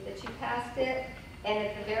that you passed it, and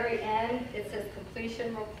at the very end it says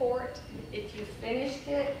completion report. If you finished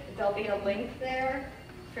it, there'll be a link there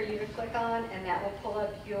for you to click on, and that will pull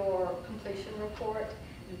up your completion report.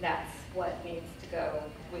 And that's what needs to go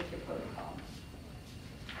with your protocol.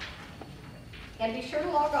 And be sure to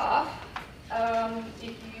log off. If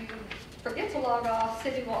you forget to log off,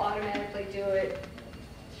 City will automatically do it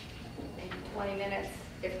in 20 minutes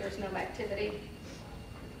if there's no activity.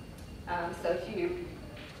 So if you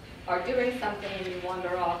are doing something and you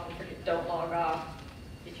wander off and forget, don't log off.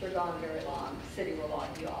 If you're gone very long, City will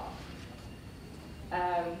log you off.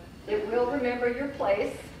 It will remember your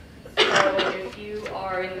place. So if you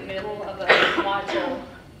are in the middle of a module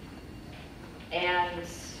and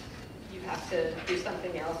you have to do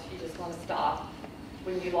something else, you just want to stop,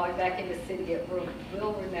 when you log back into City, it will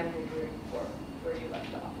remember where you were, where you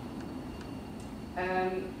left off.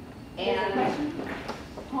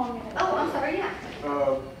 Oh, I'm sorry, yeah.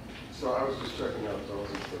 So I was just checking out, so I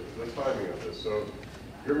wasn't sure the timing of this. So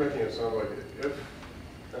you're making it sound like if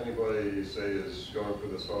anybody, say, is going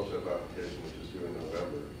through this fellowship application, which is due in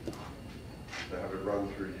November, to have it run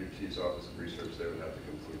through UT's Office of Research, they would have to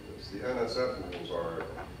complete this. The NSF rules are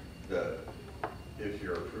that if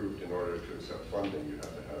you're approved, in order to accept funding, you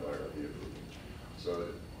have to have IRB approval. So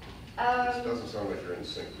it doesn't sound like you're in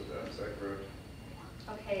sync with that. Is that correct?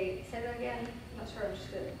 Okay, say that again. I'm not sure I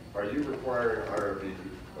understood. Are you requiring IRB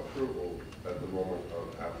approval at the moment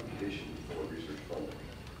of application for research funding?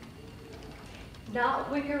 Not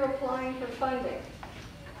when you're applying for funding.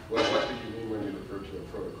 Well, what do you mean when you refer to a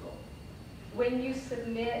protocol? When you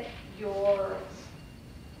submit your,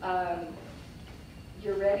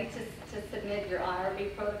 you're ready to submit your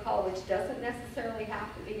IRB protocol, which doesn't necessarily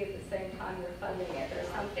have to be at the same time you're funding it. There's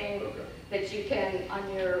something that you can, on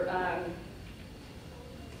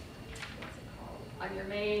your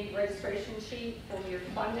main registration sheet for your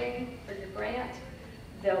funding, for your grant,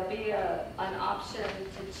 there'll be an option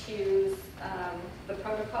to choose the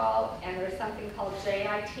protocol, and there's something called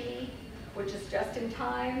JIT, which is just in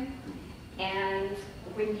time. And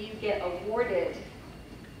when you get awarded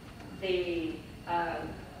the grant,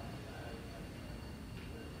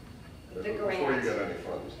 before you get any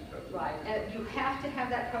funds, you have to. Right, and you have to have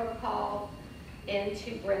that protocol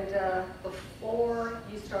into Brenda before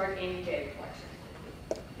you start any data collection.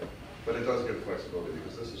 But it does give flexibility,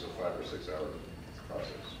 because this is a 5 or 6 hour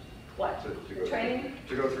process. What? To The training?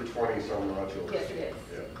 To go through 20 some modules. Yes, it is.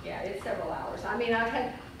 Yeah. Yeah, it's several hours. I mean, I've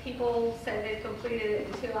had people say they've completed it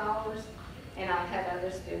in 2 hours, and I've had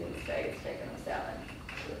other students say it's taken them 7.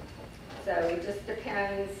 So it just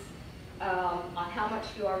depends on how much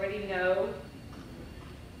you already know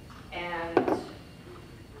and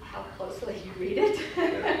how closely you read it.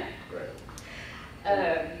 Yeah,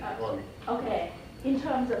 right. Okay, in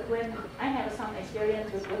terms of when I have some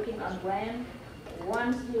experience with working on grant,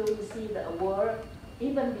 once you receive the award,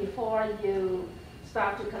 even before you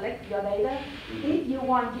start to collect your data, if you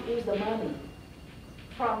want to use the money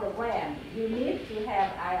from the grant, you need to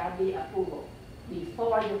have IRB approval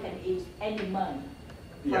before you can use any money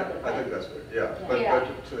from Yeah, the I grant. think that's good. Yeah, Yeah.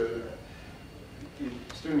 but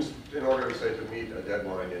Students, in order, say, to meet a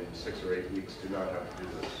deadline in 6 or 8 weeks, do not have to do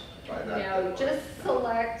this by that No, deadline. just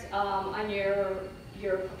select on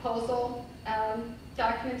your proposal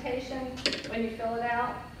documentation, when you fill it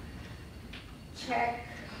out, check,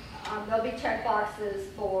 there'll be check boxes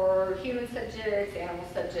for human subjects, animal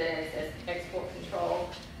subjects, export control.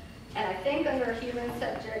 And I think under human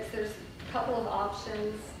subjects, there's a couple of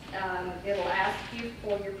options. It'll ask you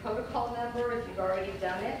for your protocol number if you've already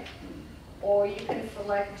done it, or you can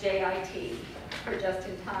select JIT for just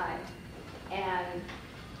in time. And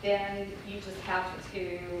then you just have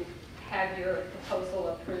to have your proposal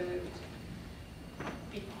approved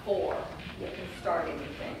before you can start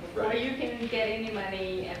anything, before Right. you can get any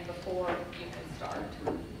money and before you can start.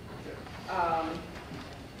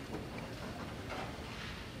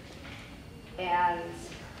 And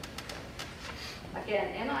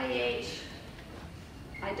again, NIH,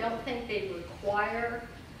 I don't think they require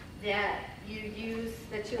that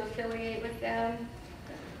that you affiliate with them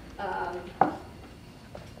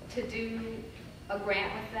to do a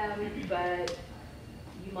grant with them, but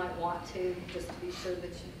you might want to, just to be sure that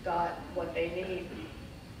you've got what they need.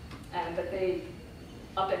 But they,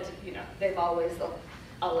 up until, they've always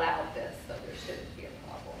allowed this, so there shouldn't be a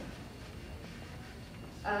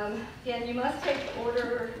problem. Again, you must take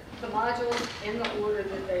the modules in the order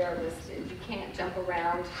that they are listed. You can't jump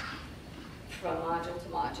around from module to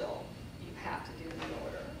module. You have to do them in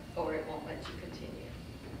order, or it won't let you continue.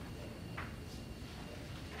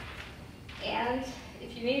 And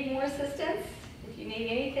if you need more assistance, if you need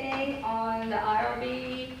anything on the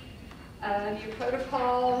IRB, your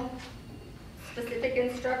protocol, specific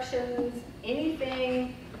instructions,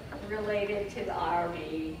 anything related to the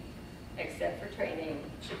IRB except for training,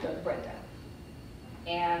 should go to Brenda.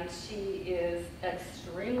 And she is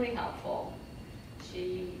extremely helpful.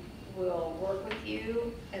 She will work with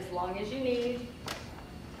you as long as you need.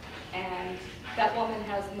 And that woman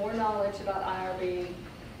has more knowledge about IRB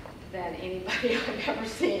than anybody I've ever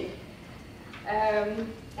seen. And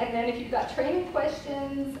then if you've got training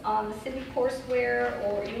questions on the city courseware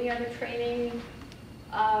or any other training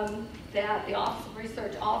that the Office of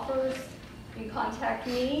Research offers, you can contact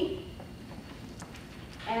me.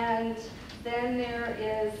 And then there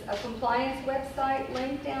is a compliance website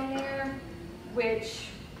link down there, which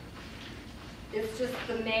is just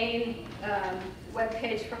the main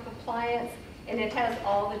webpage for compliance, and it has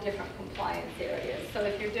all the different compliance areas. So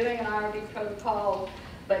if you're doing an IRB protocol,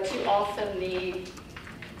 but you also need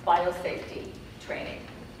biosafety training,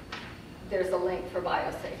 there's a link for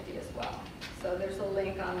biosafety as well. So there's a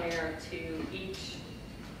link on there to each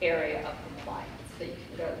area of compliance, so you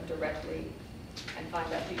can go directly and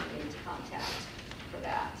find out who you need to contact for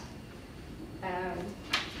that.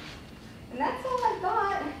 And that's all I've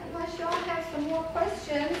got, unless y'all have some more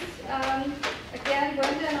questions. Again,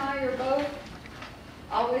 Brenda and I are both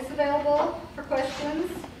always available for questions.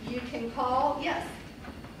 You can call. Yes?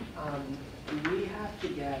 Do we have to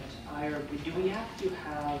get IRB, do we have to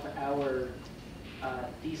have our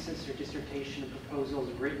thesis or dissertation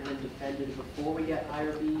proposals written and defended before we get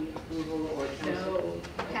IRB approval, or can we? No,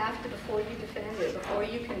 you have to before you defend it. Before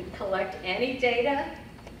you can collect any data,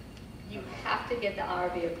 you have to get the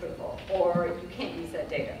IRB approval, or you can't use that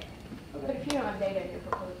data. Okay. But if you don't have data in your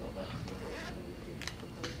proposal,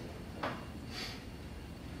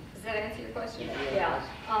 does that answer your question? Yeah.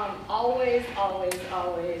 Always, always,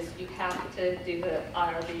 always, you have to do the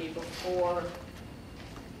IRB before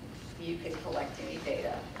you can collect any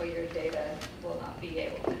data, or your data will not be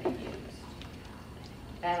able to be used.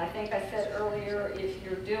 And I think I said earlier, if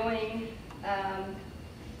you're doing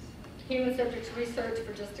human subjects research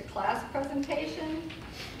for just a class presentation,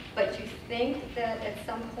 but you think that at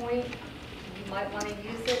some point you might want to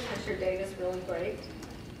use it because your data is really great,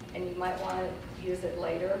 and you might want to use it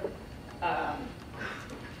later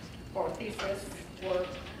for thesis work,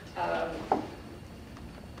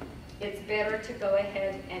 it's better to go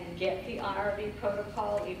ahead and get the IRB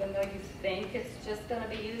protocol, even though you think it's just going to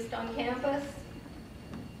be used on campus,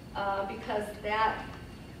 because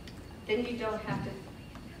then you don't have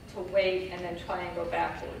to wait and then try and go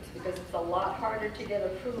backwards, because it's a lot harder to get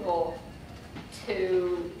approval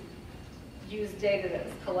to use data that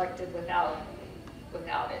was collected without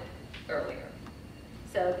it earlier.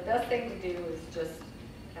 So the best thing to do is just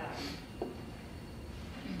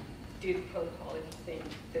do the protocol if you think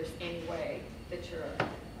there's any way that you're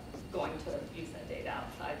going to use that data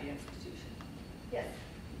outside the institution. Yes?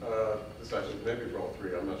 This actually, maybe for all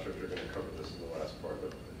three, I'm not sure if you're going to cover this in the last part,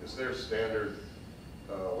 but is there standard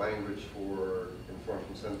language for informed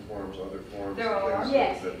consent forms, other forms? There are. things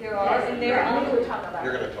Yes, that- there are, and they're on. You're going to talk about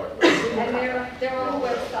it. And they're on the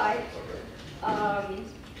website. Okay.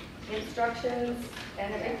 instructions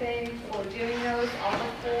and everything for doing those, all the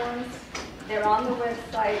forms. They're on the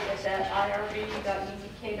website. It's at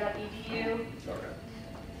irb.utk.edu, Okay.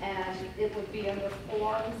 and it would be under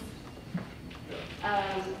forms.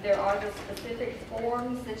 There are the specific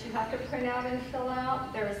forms that you have to print out and fill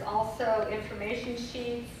out. There's also information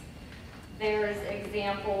sheets. There's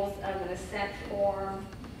examples of an assent form,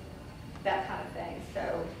 that kind of thing.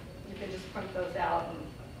 So you can just print those out and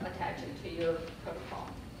attach them to your protocol.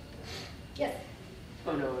 Yes?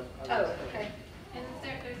 Oh, no. Oh, okay. And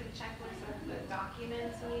there's a checklist of the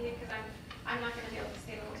documents needed, because I'm not gonna be able to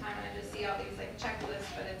stay the whole time and I just see all these like checklists,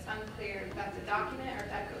 but it's unclear if that's a document or if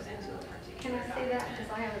that goes into a Can particular I see that? document. Because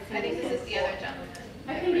I haven't seen I think it this is the before. other gentleman.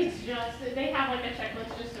 I think it's just, they have like a checklist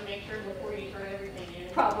just to make sure before you turn everything in.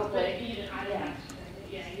 Probably. But you didn't, I don't have to,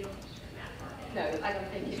 yeah, you don't have to turn that part in. No, I don't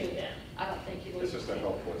think you need it. I don't think you need It's just a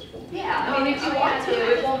helpful instrument. Yeah, I mean, if you want to,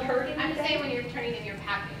 it won't hurt anything. I'm saying when you're turning in your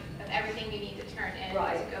packet of everything you need to turn in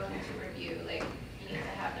Right. to go into review, like, you need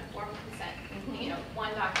to have an informed consent. Mhm. You know,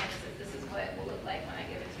 one document says this is what it will look like when I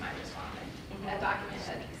give it to my respondent. Mhm. That document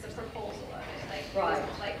has the proposal of it, like, Right.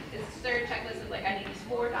 like this third checklist is like, I need these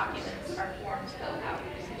 4 documents or forms filled out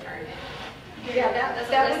to turn in. Yeah,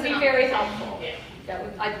 that would be very helpful. Yeah. That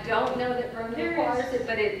would, I don't know that Rome There requires it,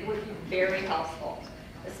 but it would be very helpful,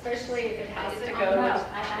 especially if it has Is to it go. on with-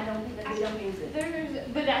 I don't think that we don't use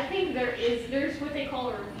it. But I think there's what they call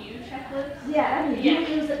a review checklist. Yeah, I mean, you Yeah.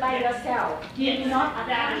 use it by yourself. You do not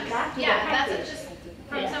attach that to the Yeah, that's package. just,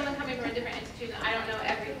 from Yeah. someone coming from a different institution, I don't know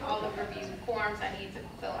all the review forms I need to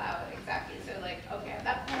fill out exactly. So like, okay, I have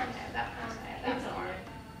that form, I have that form, I have that It's on form. there.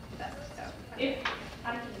 That's, so. If,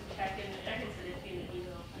 I can check and I can send it to you in an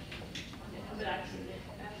email. But I've seen it.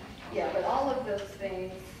 Yeah, but all of those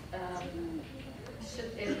things,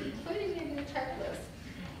 should, including in your checklist,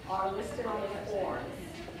 are listed on the forms,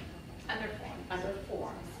 Under forms. under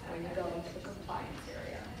forms, when you go into the compliance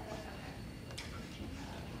area.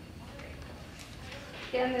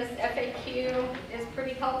 Again, this FAQ is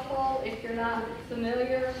pretty helpful if you're not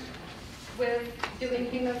familiar with doing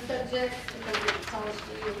human subjects, because it tells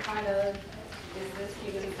you kind of, is this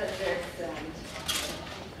human subjects and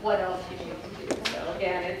what else you need to do. So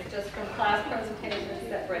again, it's just from class presentations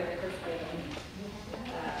that Brenda has given.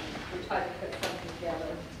 We tried to put something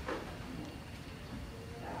together.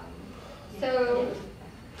 So,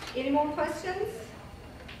 any more questions?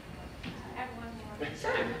 I have one more.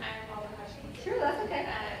 Sure. I have all the questions. Sure, that's okay.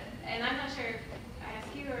 And I'm not sure if I ask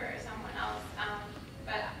you or someone else,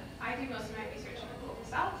 but I do most of my research in the global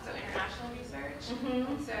south, so international research.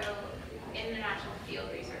 Mhm. So international field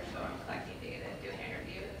research, so I'm collecting data, doing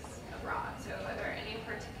interviews abroad. So are there any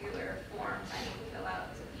particular forms I need to fill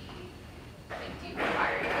out to be, like, do you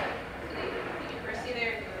require that for the university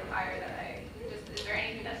there? Do you require that is there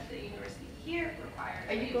anything that the university here requires?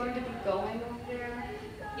 Are you going to be going over there?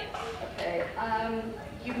 Yes. Okay,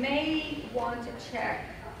 you may want to check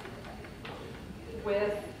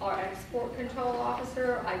with our export control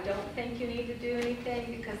officer. I don't think you need to do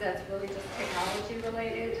anything because that's really just technology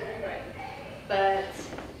related. Right. But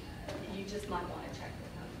you just might want to check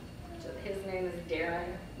with him. So his name is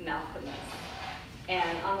Darren Malcolmus.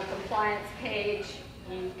 And on the compliance page,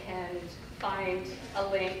 you can find a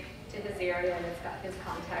link to his area and it's got his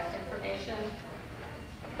contact information.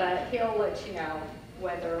 But he'll let you know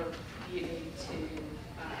whether you need to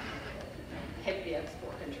hit the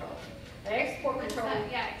export control. The export control.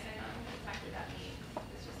 Yeah, because I don't know exactly what that means.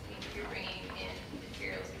 It's just means you're bringing in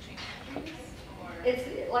materials between countries, or?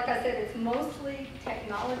 It's, like I said, it's mostly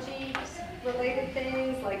technology related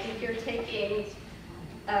things, like if you're taking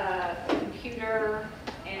a computer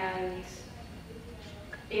and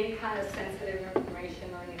any kind of sensitive information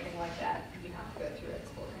or anything like that, you have to go through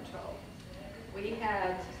export control. We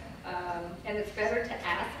had, and it's better to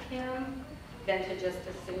ask him than to just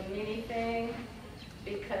assume anything,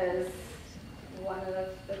 because one of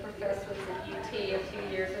the professors at UT a few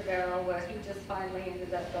years ago, well, he just finally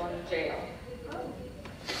ended up going to jail.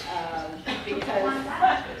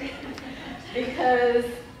 Because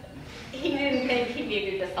he didn't think he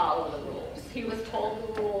needed to follow the rules. He was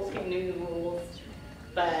told the rules, he knew the rules,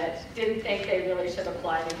 but didn't think they really should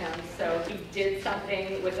apply to him. So he did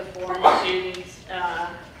something with a foreign student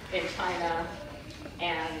in China,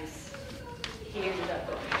 and he ended up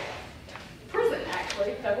going to jail. Prison,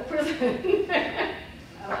 actually, federal prison.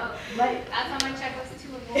 But, That's on my checklist to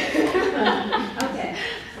avoid. okay,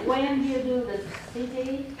 when you do the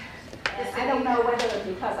city, and I don't know whether,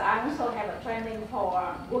 because I also have a training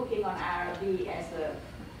for working on IRB as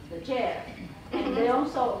the chair. And they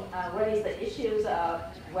also raise the issues of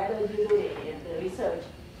whether you do the research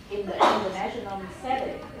in the international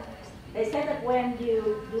setting. They said that when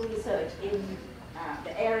you do research in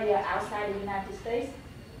the area outside the United States,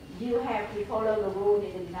 you have to follow the rule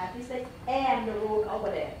in the United States and the rule over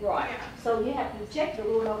there. Right. So you have to check the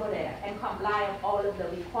rule over there and comply with all of the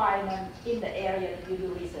requirements in the area that you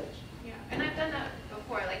do research. Yeah, and I've done that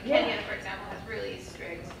before, like Yeah. Kenya, for example, has really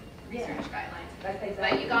strict research guidelines. That's But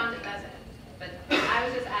exactly. Uganda doesn't. But I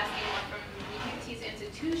was just asking more from UT's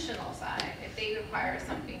institutional side, if they require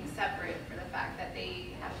something separate for the fact that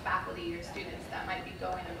they have faculty or students that might be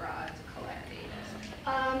going abroad to collect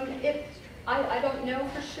data. I don't know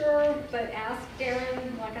for sure, but ask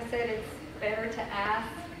Darren. Like I said, it's better to ask.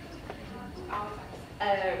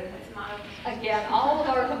 It's not Again, all of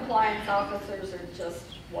our compliance officers are just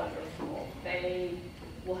wonderful. They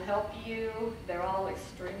will help you. They're all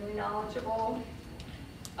extremely knowledgeable.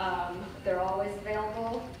 They're always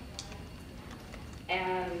available.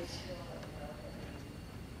 And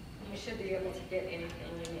you should be able to get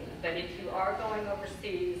anything you need. But if you are going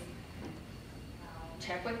overseas,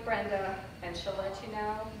 check with Brenda and she'll let you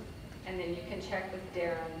know. And then you can check with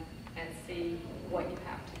Darren and see what you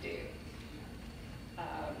have to do.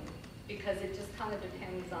 Because it just kind of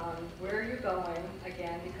depends on where you're going,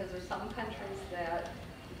 again, because there's some countries that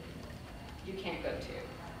you can't go to.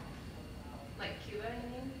 like Cuba, you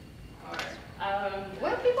mean? Or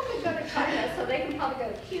Well, people can go to China, so they can probably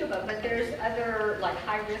go to Cuba, but there's other like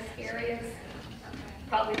high-risk areas.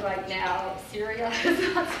 Probably right now, Syria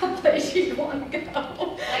is not someplace you want to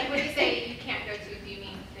go. like when you say you can't go to, do you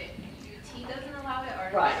mean that UT doesn't allow it,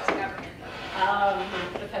 or Right. the federal government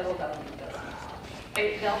doesn't? The federal government doesn't.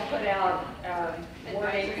 They'll put out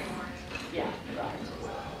warnings. Yeah, right.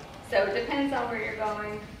 So it depends on where you're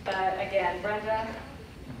going, but again, Brenda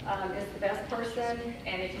is the best person,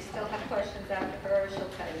 and if you still have questions after her, she'll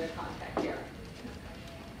tell you to contact Darren.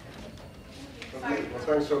 Okay, well,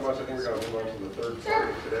 thanks so much. I think we're going to move on to the third part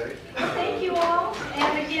of today. Thank you all,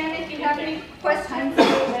 and again, if you have any questions,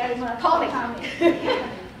 Thank you very much. call me. The IRB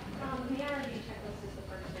checklist is the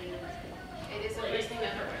first thing. It is the first thing I've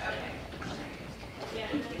heard. Okay. Yeah.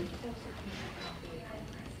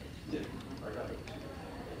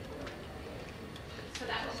 So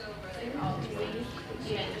that will go over like all the things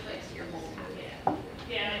you had to place your whole. Yeah.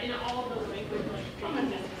 Yeah, in all the language, like,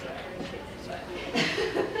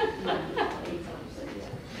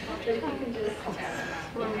 If you can just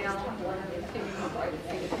run me out one of the things so I can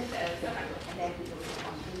see what it says.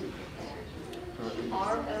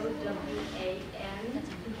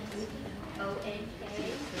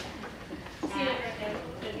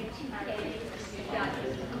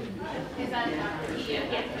 Is that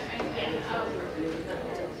PDF? Yeah. Oh.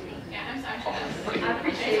 Yeah, I'm sorry. I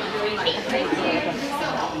appreciate you doing my Thank you. So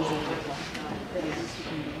helpful.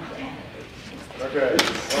 Okay.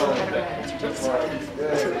 All right.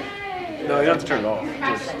 Yay. No, you don't have to turn it off.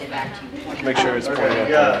 Just make sure it's pointing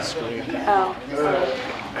at the screen.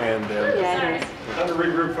 And then Time to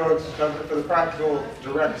regroup, folks. Time for the practical,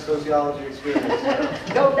 direct sociology experience.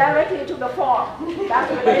 Go directly to the form.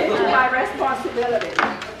 That's related to my responsibility.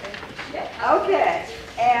 Okay,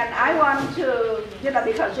 and I want to,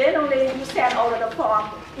 because generally you send over the form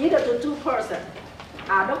either to two persons,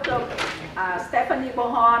 Dr. Stephanie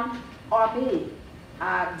Bohan or me,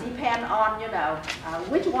 depend on,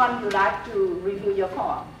 which one you like to review your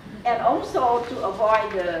form. And also to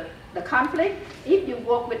avoid the conflict, if you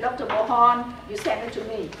work with Dr. Bohan, you send it to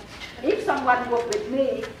me. If someone work with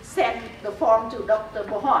me, send the form to Dr.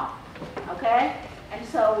 Bohan, okay? And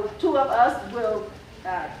so two of us will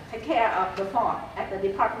take care of the form at the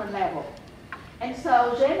department level. And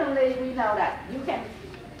so generally we know that you can,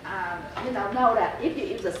 know that if you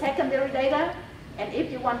use the secondary data, and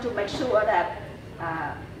if you want to make sure that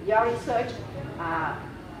your research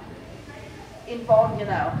involve,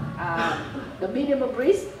 the minimum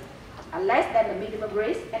risk, less than the minimum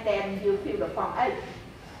risk, and then you fill the Form A.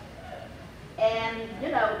 And,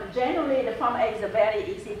 generally the Form A is very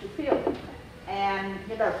easy to fill. And,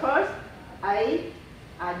 first, you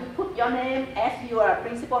put your name as your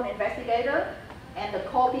principal investigator, and the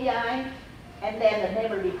co-PI, and then the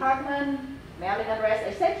name of the department, mailing address,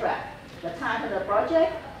 etc. The time of the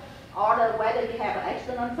project, or whether you have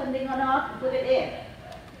external funding or not, put it in.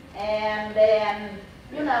 And then,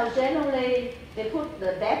 generally they put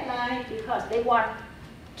the deadline because they want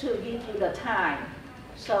to give you the time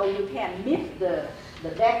so you can meet the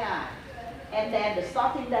deadline. And then the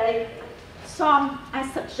starting date, I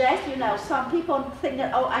suggest, some people think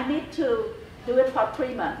that, oh, I need to do it for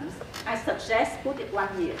 3 months. I suggest put it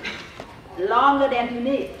 1 year, longer than you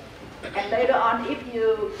need. And later on, if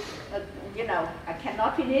you, I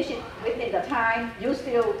cannot finish it within the time, you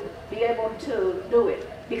still be able to do it.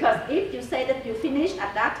 Because if you say that you finish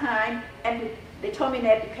at that time and they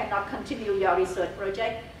terminate, you cannot continue your research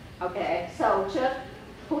project. Okay, so just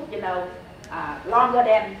put, longer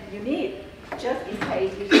than you need, just in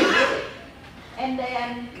case you need it. And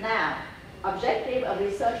then now, objective of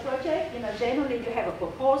research project, generally you have a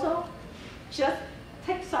proposal. Just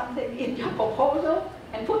take something in your proposal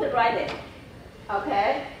and put it right in.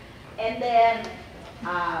 Okay, and then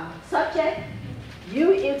subject,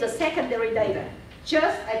 you use the secondary data.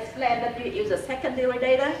 Just explain that you use the secondary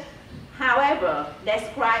data. However,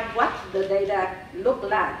 describe what the data look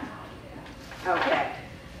like. Okay,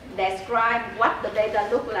 describe what the data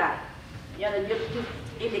look like. You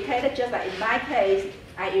indicated just like in my case,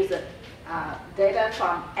 I use the data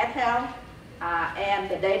from Ethel,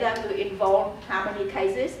 and the data will involve how many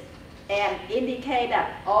cases, and indicate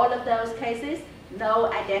that all of those cases,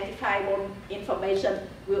 no identifiable information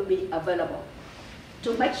will be available.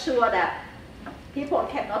 To make sure that people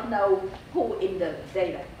cannot know who in the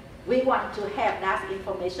data. We want to have that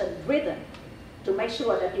information written to make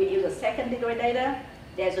sure that you use the secondary data.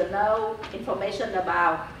 There's no information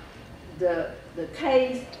about the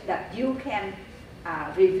case that you can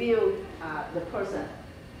review the person.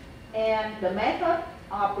 And the method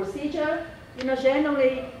or procedure,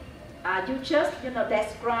 generally you just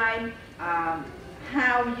describe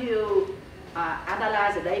how you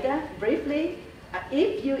analyze the data briefly.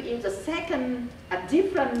 If you use a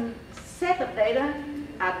different set of data,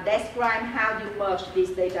 describe how you merge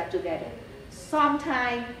these data together.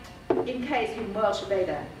 Sometimes, in case you merge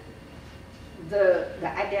data, the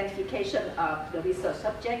identification of the research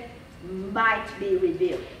subject might be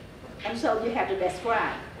revealed. And so you have to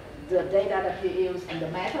describe the data that you use and the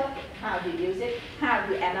method, how you use it, how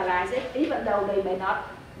you analyze it, even though they may not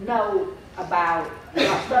know about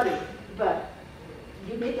your study, but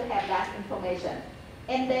you need to have that information.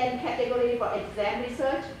 And then category for exam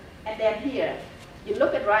research, and then here, you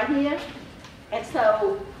look at right here, and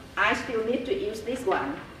so I still need to use this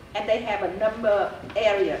one, and they have a number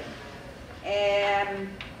area. And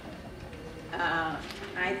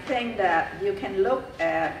I think that you can look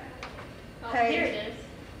at page. Here it is.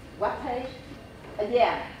 What page?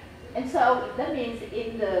 Yeah. And so that means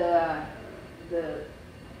in the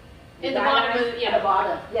bottom of, yeah. At the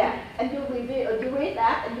bottom, yeah. And you review, you read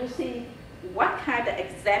that, and you see what kind of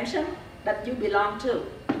exemption that you belong to,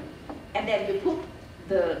 and then you put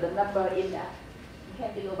the number in that.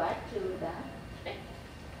 Can we go back to that?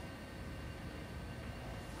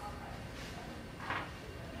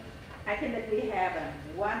 I think that we have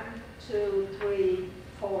 1, 2, 3,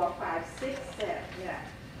 4, 5, 6, 7, yeah,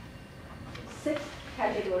 6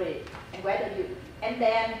 categories, and whether you, and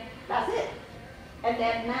then that's it. And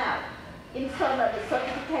then now, insert the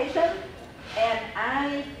certification, and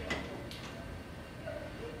I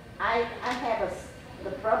have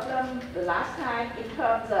the problem the last time in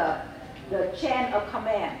terms of the chain of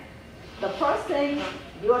command. The first thing,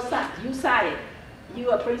 you sign it.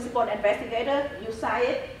 You are principal investigator, you sign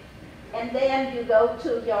it, and then you go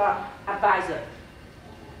to your advisor.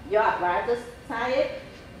 Your advisor sign it,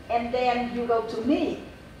 and then you go to me,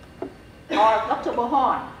 or Dr.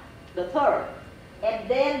 Bohon, the third, and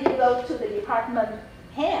then you go to the department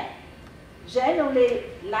head. Generally,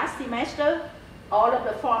 last semester, all of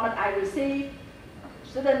the format I received,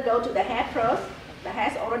 students go to the head first, the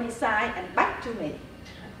head's already signed, and back to me.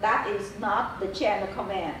 That is not the chain of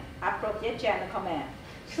command, appropriate chain of command.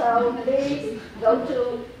 So please go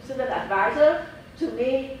to student advisor, to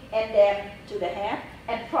me, and then to the head.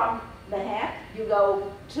 And from the head, you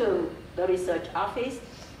go to the research office,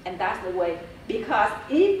 and that's the way. Because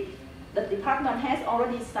if the department has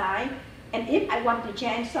already signed, and if I want to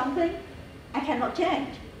change something, I cannot change,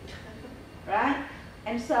 right?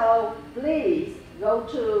 And so please go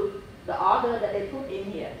to the order that they put in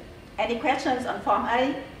here. Any questions on Form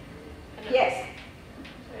A? Yes.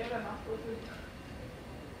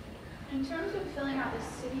 In terms of filling out the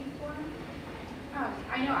city form,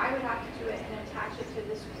 I know I would have to do it and attach it to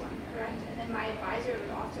this form, correct? And then my advisor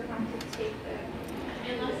would also have to take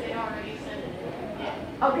the, Unless they already sent it.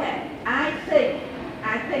 Yeah. Okay, I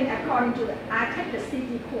think according to I take the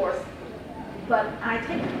city course, but I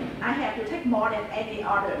have to take more than any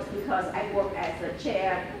others because I work as a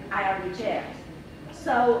chair, IRB chair.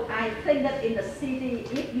 So I think that in the city,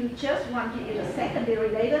 if you just want to use a secondary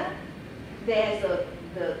data, there's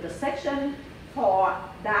the section for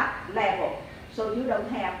that level. So you don't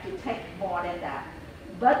have to take more than that.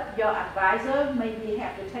 But your advisor maybe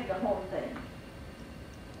have to take the whole thing.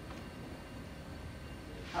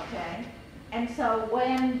 Okay? And so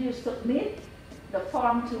when you submit the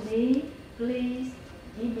form to me, please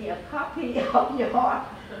give me a copy of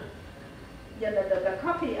the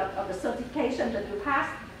copy of the certification that you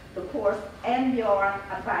passed the course and your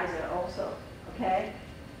advisor also, okay?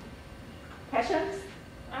 Questions?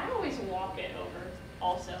 I always walk it over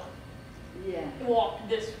also. Yeah. Walk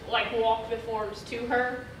the forms to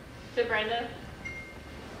her, to Brenda.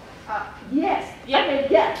 Yes. Yeah. I mean,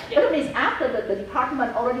 yeah. Yeah. That means after the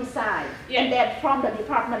department already signed, Yeah. and then from the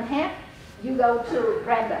department head, you go to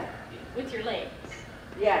Brenda. With your links.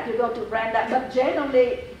 Yeah, you go to Brenda. But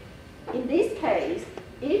generally, in this case,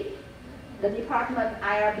 if the department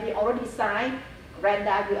IRB already signed,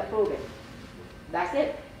 Brenda will approve it. That's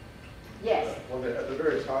it. Yes. Well, at the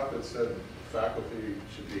very top, it said faculty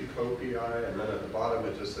should be co-PI, and then at the bottom,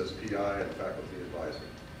 it just says PI and faculty advisor.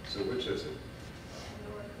 So which is it?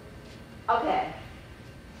 Okay.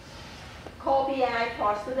 Co-PI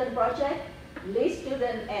for student project, lead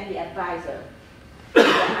student and the advisor. Yeah,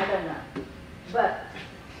 I don't know. But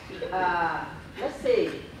let's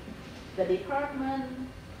see. The department.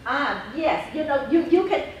 Yes. You know, you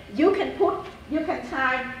can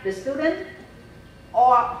type the student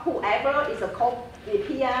or whoever is a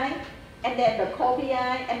PI, and then the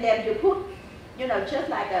co-PI, and then you put, you know, just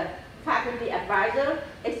like a faculty advisor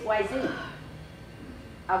XYZ.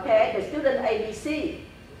 Okay, the student ABC,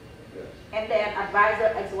 Yes. and then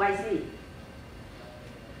advisor XYZ.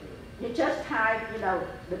 You just type, you know,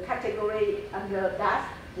 the category under that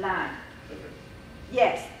line.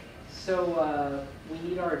 Yes. So we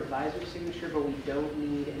need our advisor signature, but we don't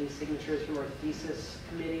need any signatures from our thesis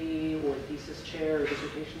committee or thesis chair or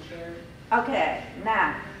dissertation chair. Okay,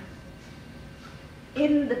 now,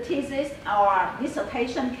 in the thesis or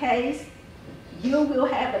dissertation case, you will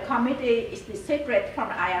have the committee is separate from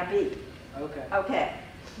IRB. Okay. Okay,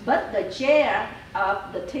 but the chair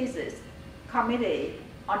of the thesis committee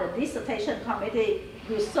or the dissertation committee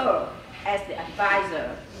will serve as the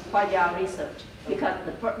advisor for your research, because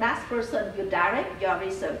that person will direct your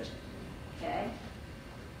research. Okay.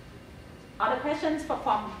 Other questions for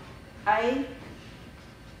Form A?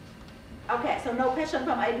 Okay, so no question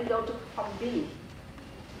from A, we go to Form B.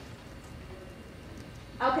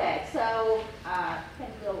 Okay, so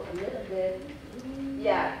can go a little bit.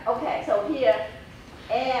 Yeah, okay, so here,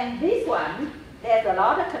 and this one, there's a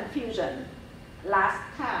lot of confusion last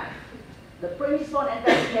time. The principal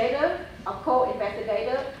investigator or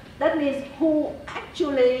co-investigator, that means who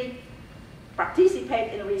actually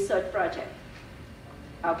participate in a research project.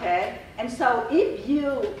 Okay, and so if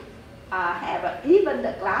you have even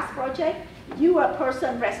the class project, you are a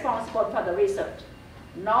person responsible for the research,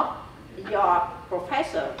 not your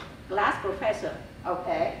professor, class professor,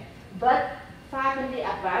 okay? But faculty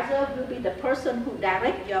advisor will be the person who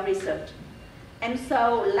directs your research. And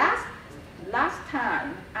so last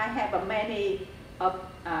time, I have many of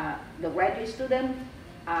the graduate students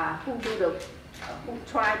who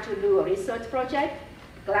try to do a research project,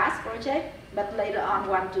 class project, but later on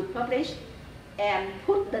want to publish, and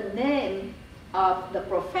put the name of the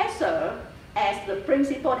professor as the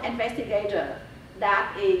principal investigator.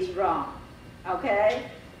 That is wrong, okay?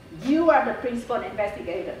 You are the principal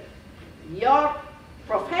investigator. Your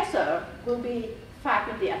professor will be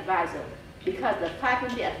faculty advisor, because the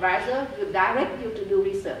faculty advisor will direct you to do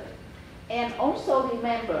research. And also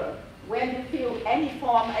remember, when you fill any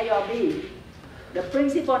form A or B, the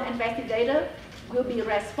principal investigator will be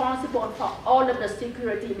responsible for all of the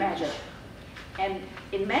security measures. And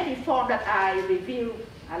in many forms that I reviewed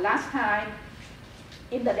last time,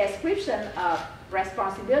 in the description of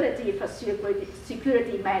responsibility for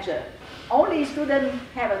security measure, only students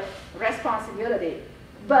have a responsibility,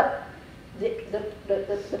 but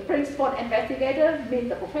the principal investigator, means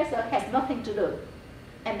the professor, has nothing to do,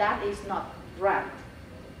 and that is not right.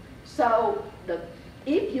 So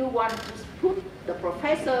if you want to put the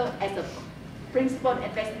professor as a principal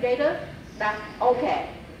investigator, then okay,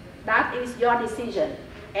 that is your decision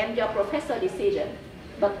and your professor decision.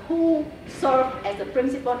 But who serves as the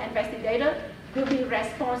principal investigator will be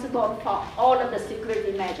responsible for all of the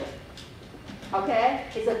security measures. Okay,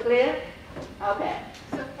 is it clear? Okay.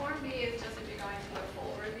 So Form B is just if you're going to a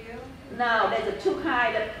full review? Now, there's a two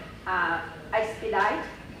kinds of expedite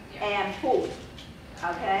and full.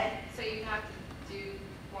 Okay? So you have to do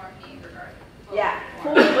Form B regardless. Yeah,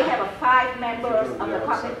 full, we have 5 members If of you're the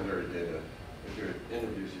going to committee. secondary data, if you're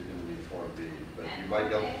interviews, you're going to need Form B, but And you might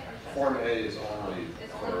Form go, A? Form A is only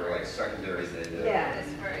It's only for like secondary data. Yeah.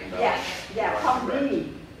 It's for Yeah, Form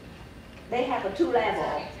B. They have a 2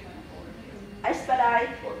 level. Expedite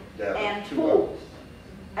Well, yeah, and two full. levels.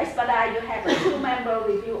 Expedite, you have a 2-member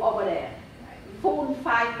review over there. Full,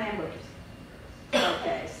 5 members.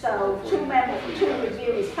 Okay, so 2 members, 2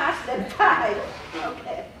 review is faster than 5.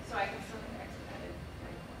 Okay. So I can still get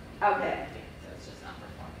expedited. Okay,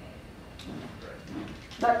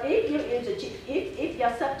 But if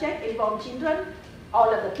your subject involves children,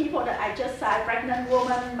 all of the people that I just said, pregnant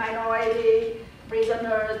women, minority,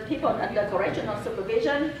 prisoners, people under correctional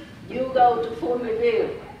supervision, you go to full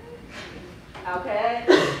review. Okay?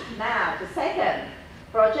 Now, the second,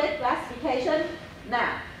 project classification.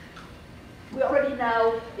 Now, we already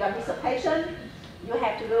know your dissertation, you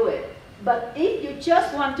have to do it. But if you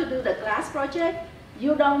just want to do the class project,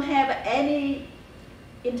 you don't have any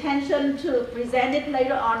intention to present it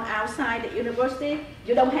later on outside the university,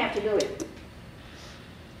 you don't have to do it.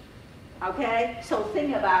 Okay, so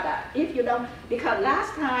think about that. If you don't, because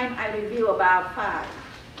last time I reviewed about 5,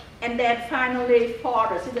 and then finally 4,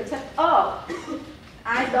 the student said, oh,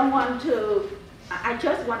 I don't want to, I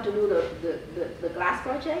just want to do the class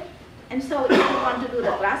project. And so if you want to do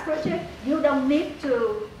the class project, you don't need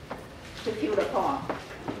to fill the form.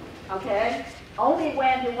 Okay? Only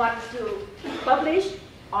when you want to publish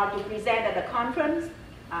or to present at a conference,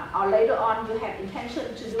 or later on you have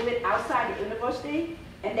intention to do it outside the university,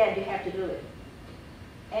 and then you have to do it.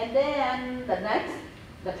 And then the next,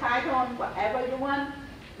 the title, whatever you want,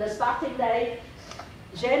 the starting date,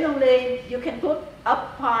 generally you can put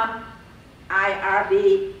upon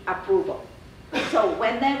IRB approval. So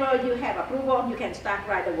whenever you have approval, you can start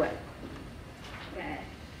right away. Okay.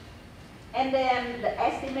 And then the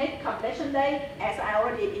estimate completion date, as I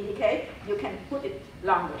already indicated, you can put it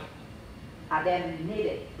longer than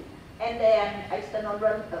needed. And then external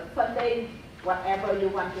funding, whatever you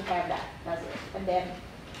want to have that, that's it. And then,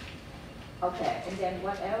 okay, and then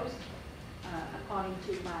what else? According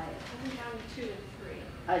to my... I think I'm 2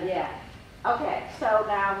 and 3. Yeah. Okay, so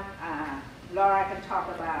now Laura can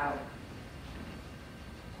talk about...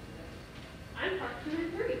 I'm part 2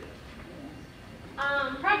 and 3.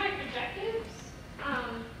 Project objectives.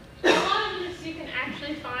 A lot of this you can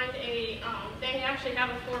actually find they actually have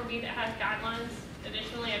a Form B that has guidelines.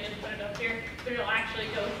 Additionally, I didn't put it up here, but it'll actually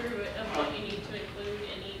go through it of what you need to include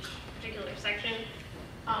in each particular section.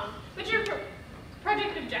 But your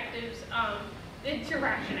project objectives, it's your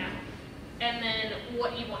rationale. And then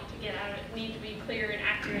what you want to get out of it need to be clear and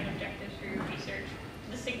accurate objectives for your research.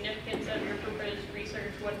 The significance of your proposed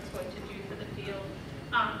research, what it's going to do for the field.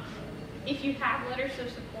 If you have letters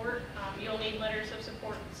of support, you'll need letters of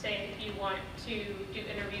support saying if you want to do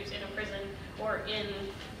interviews in a prison or in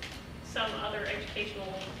some other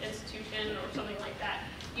educational institution or something like that.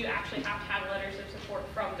 You actually have to have letters of support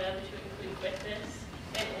from them to include with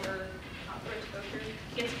this in order for it to go through.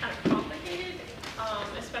 It gets kind of complicated,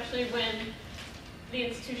 especially when the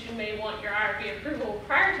institution may want your IRB approval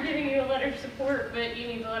prior to giving you a letter of support, but you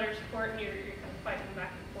need the letter of support and you're kind of fighting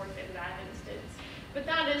back and forth in that instance. But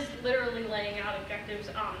that is literally laying out objectives.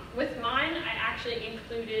 With mine, I actually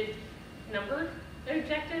included numbered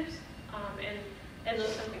objectives, and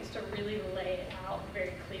those are things to really lay it out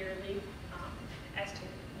very clearly as to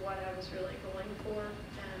what I was really going for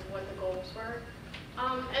and what the goals were.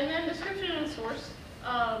 And then description and source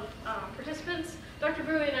of participants. Dr.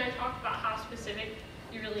 Brewer and I talked about how specific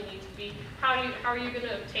you really need to be. How are you going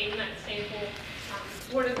to obtain that sample?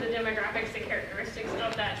 What are the demographics and characteristics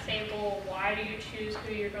of that sample? Why do you choose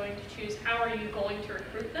who you're going to choose? How are you going to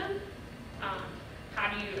recruit them?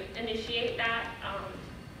 How do you initiate that?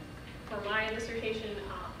 For my dissertation,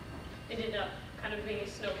 it ended up kind of being a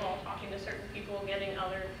snowball, talking to certain people, getting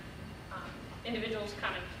other individuals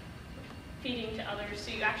kind of feeding to others.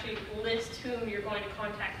 So you actually list whom you're going to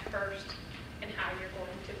contact first and how you're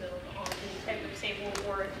going to build on any type of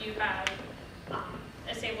sample, or if you have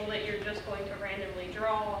a sample that you're just going to randomly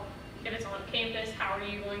draw, if it's on campus, how are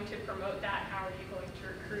you going to promote that? How are you going to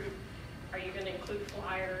recruit? Are you going to include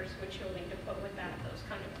flyers, which you'll need to put with that, those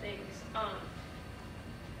kind of things.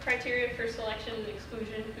 Criteria for selection and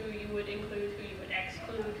exclusion, who you would include, who you would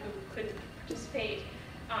exclude, who could participate.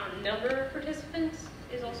 Number of participants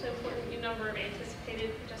is also important, the number of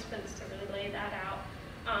anticipated participants to really lay that out.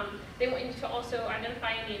 They want you to also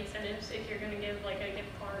identify any incentives if you're going to give like a gift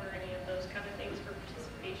card or any of those kind of things for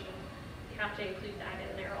participation. You have to include that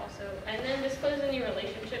in there also. And then disclose any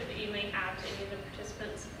relationship that you may have to any of the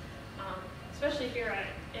participants, especially if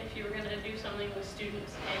you were going to do something with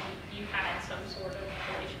students and you had some sort of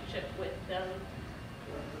relationship with them,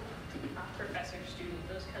 professor, student,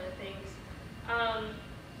 those kind of things.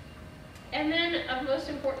 And then of most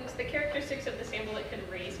importance, the characteristics of the sample that could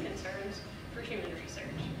raise concerns for human research.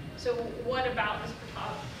 So what about this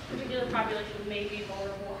particular population may be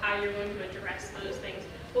vulnerable, how you're going to address those things,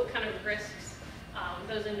 what kind of risks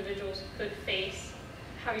those individuals could face,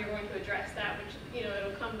 how you're going to address that, which,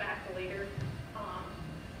 it'll come back later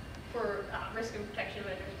for risk and protection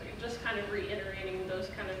measures, but just kind of reiterating those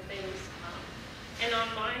kind of things. And on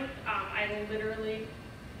mine, I literally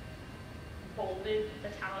bolded,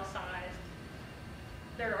 italicized,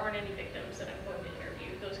 there aren't any victims that I'm going to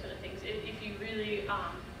interview, those kind of things. If you really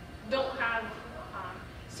don't have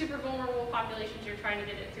super vulnerable populations you're trying to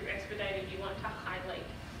get it through expedited, you want to highlight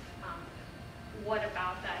what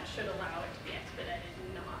about that should allow it to be expedited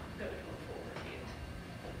and not go to a full review.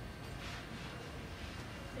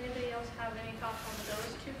 Does anybody else have any thoughts on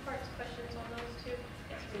those two parts, questions on those two?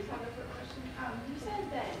 Yes, Please please. have a quick question. You said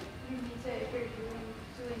that you need to, if you're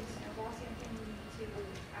doing snowball sampling, you need to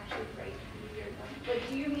actually write who you're going. But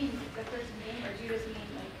do you mean the first name, or do you just mean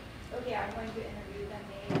like, okay, I'm going to interview them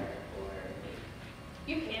there, or?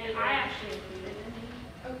 You can. I actually included in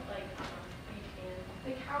the, like, you can.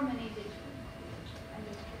 Like, how many did you include? I'm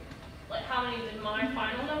just curious. Like, how many did my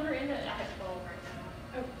final number in it? I have 12 right now.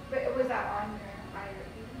 Oh, but was that on your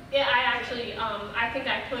IRB? Yeah, I actually, I think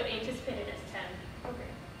I put anticipated as 10. Okay.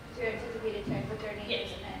 So you anticipated 10 with their names Yes.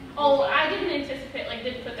 and then. Oh, I didn't anticipate, like,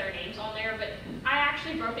 didn't put their names on there, but I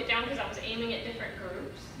actually broke it down because I was aiming at different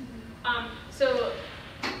groups. So,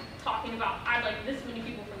 talking about, I'd like this many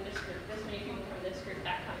people from this group, this many people from this group,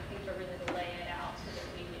 that kind of thing to really lay it out so that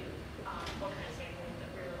we knew what kind of sampling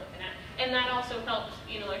that we were looking at. And that also helps,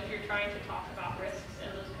 you know, if you're trying to talk about risks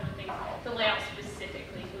and those kind of things, to lay out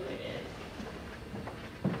specifically who it is.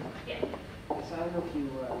 Yeah. So I don't know if you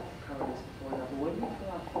covered this before now, but when do you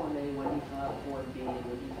fill out Form A, when do you fill out Form B, and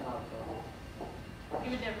when do you fill out both?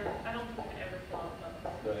 You would never, I don't think you would ever fill out both.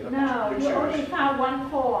 No, you only found one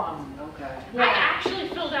form. Okay. I actually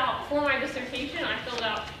filled out, for my dissertation, I filled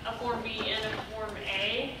out a Form B and a Form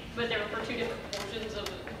A, but they were for two different portions of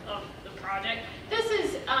the project. This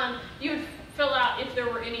is, you would fill out if there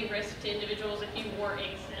were any risk to individuals if you were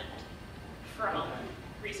exempt from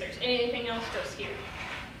research. Anything else goes here.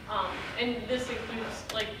 And this includes,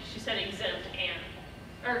 like she said, exempt and,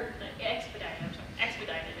 or expedited, I'm sorry,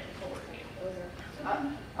 expedited and full review.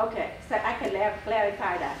 Okay, so I can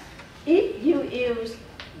clarify that. If you use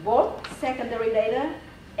both secondary data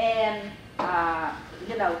and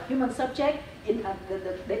human subject in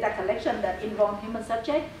the data collection that involve human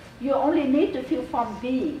subject, you only need to fill Form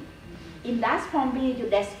B. In that Form B, you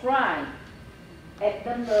describe at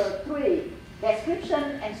number 3, description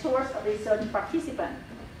and source of research participant.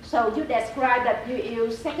 So you describe that you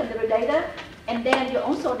use secondary data, and then you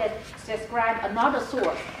also describe another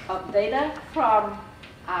source of data from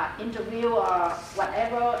interview or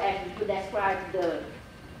whatever, and you describe the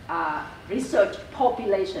research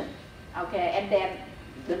population, okay? And then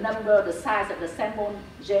the number, the size of the sample,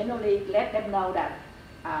 generally let them know that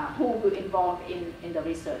who will involve in the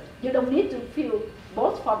research. You don't need to fill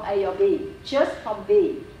both Form A or B, just Form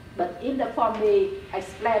B. But in the Form B,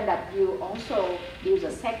 explain that you also use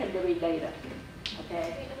a secondary data,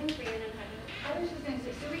 okay? I think Rhiannon had it. I was just going to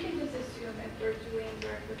say, so we can just assume if we're doing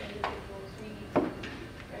work with individuals, we need to,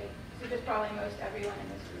 right? So there's probably most everyone in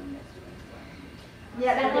this room that's doing work.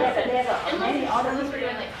 Yeah, there's many other Unless we're doing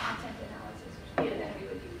people. like content analysis, which then we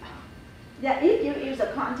would do that. Yeah, if you use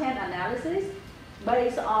a content analysis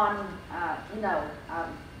based on,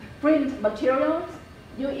 print materials,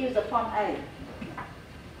 you use a Form A.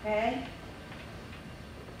 Okay.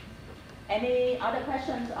 Any other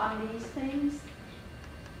questions on these things?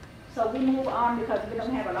 So we move on because we don't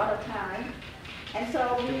have a lot of time. And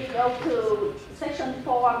so we go to section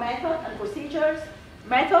 4, method and procedures.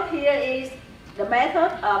 Method here is the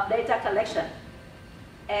method of data collection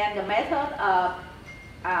and the method of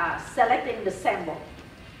selecting the sample.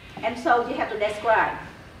 And so you have to describe.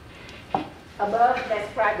 Above,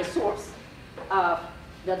 describe the source of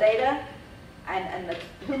the data and the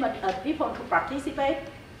human people to participate,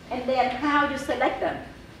 and then how you select them,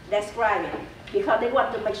 describe it, because they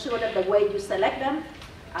want to make sure that the way you select them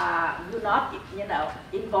do not,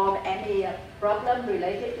 involve any problem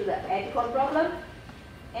related to the ethical problem.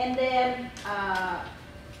 And then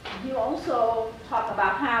you also talk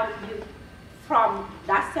about how you, from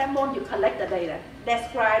that sample, you collect the data,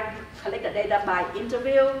 collect the data by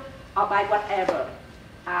interview or by whatever.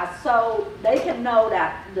 So they can know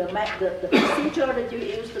that the procedure that you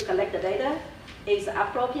use to collect the data is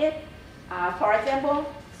appropriate. For example,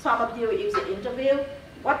 some of you use the interview.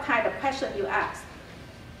 What kind of question you ask?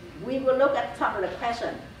 We will look at some of the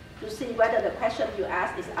questions to see whether the question you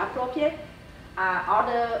ask is appropriate.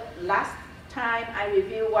 Last time I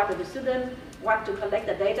reviewed what the students want to collect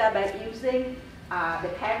the data by using the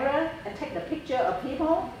camera and take the picture of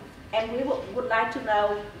people. And we would like to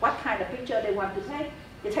know what kind of picture they want to take.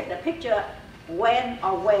 You take the picture when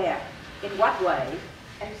or where, in what way.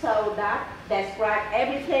 And so that describes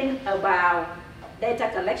everything about data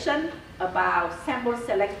collection, about sample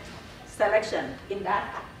selection in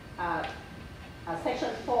that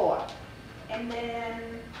section 4. And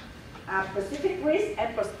then specific risk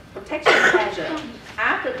and protection measure.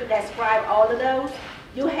 After you describe all of those,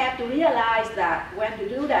 you have to realize that when you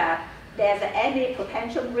do that, there's any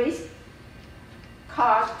potential risk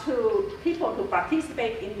caused to people to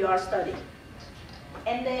participate in your study.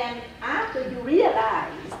 And then after you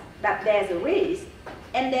realize that there's a risk,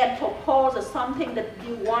 and then propose something that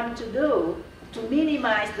you want to do to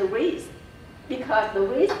minimize the risk, because the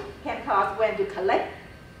risk can cause when you collect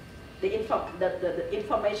the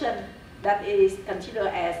information that is considered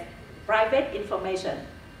as private information.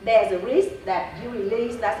 There's a risk that you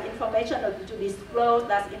release that information or to disclose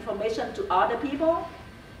that information to other people,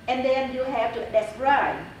 and then you have to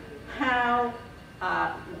describe how,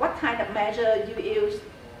 what kind of measure you use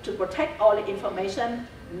to protect all the information,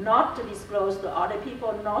 not to disclose to other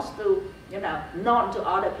people, not to, known to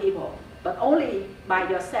other people, but only by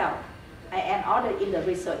yourself and other in the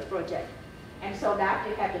research project. And so that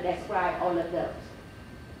you have to describe all of those.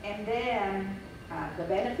 And then the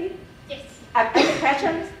benefit. Yes. Any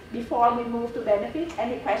questions before we move to benefits?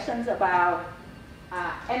 Any questions about,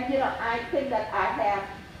 and I think that I have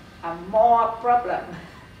a more problem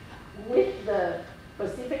with the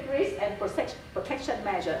specific risk and protection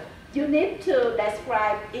measure. You need to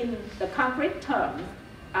describe in the concrete terms,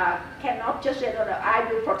 cannot just say, I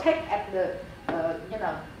will protect at the,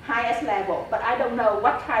 highest level, but I don't know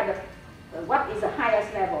what kind of, what is the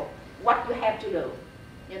highest level, what you have to do.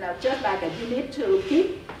 Just like you need to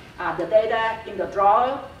keep the data in the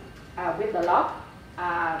drawer with the lock.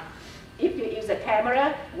 If you use a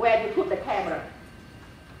camera, where you put the camera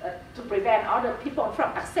to prevent other people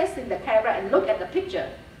from accessing the camera and look at the picture.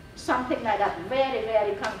 Something like that, very,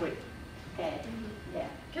 very concrete. Okay, yeah.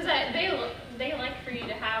 Because they like for you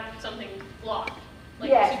to have something locked, like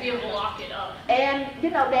Yes. to be able to lock it up. And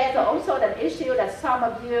there's also the issue that some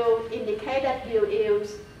of you indicate that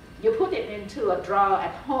you put it into a drawer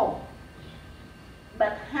at home.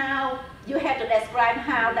 But how, you have to describe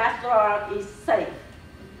how that drawer is safe.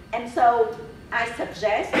 And so I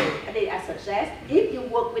suggest, if you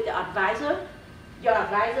work with the advisor, your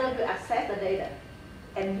advisor will access the data.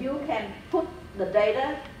 And you can put the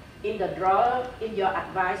data in the drawer in your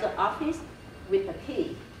advisor office with a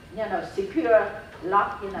key, secure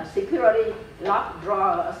lock, securely locked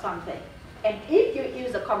drawer or something. And if you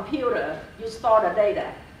use a computer, you store the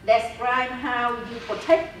data. Describe how you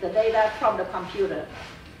protect the data from the computer.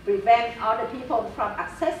 Prevent other people from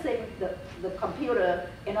accessing the computer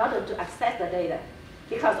in order to access the data.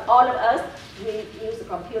 Because all of us, we use the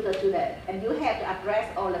computer today. And you have to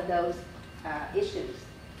address all of those issues.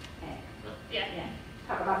 Yeah.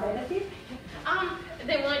 Talk about benefits?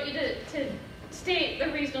 They want you to state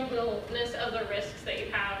the reasonableness of the risks that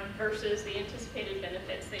you have versus the anticipated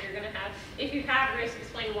benefits that you're going to have. If you have risks,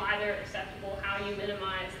 explain why they're acceptable, how you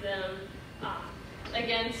minimize them.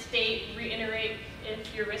 Again, reiterate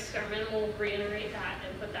if your risks are minimal, reiterate that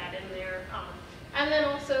and put that in there. And then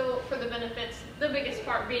also for the benefits, the biggest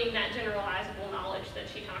part being that generalizable knowledge that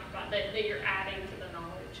she talked about, that you're adding to the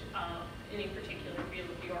knowledge of any particular field,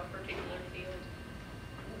 your particular field,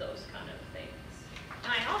 those kind of things.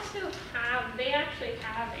 And I also they actually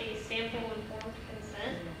have a sample informed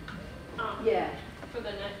consent for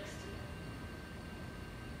the next.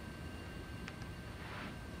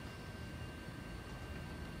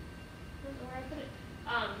 I don't know where I put it.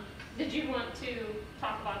 Did you want to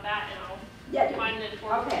talk about that and I'll find it for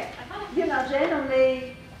you? Okay.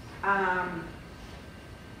 Generally,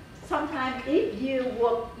 sometimes if you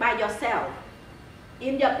work by yourself,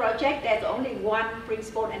 in your project there's only one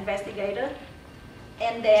principal investigator,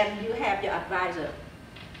 and then you have your advisor.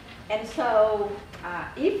 And so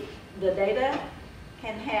if the data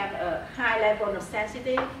can have a high level of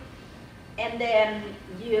sensitivity, and then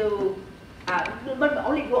you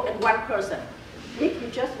only work in one person. If you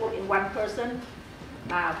just work in one person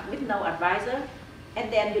with no advisor,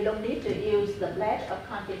 and then you don't need to use the pledge of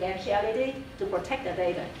confidentiality to protect the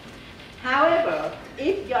data. However,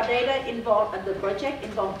 if your data involved in the project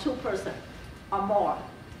involves 2 persons or more,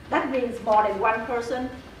 that means more than one person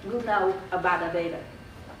will know about the data.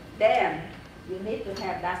 Then you need to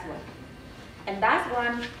have that one. And that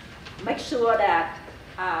one, make sure that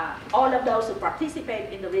all of those who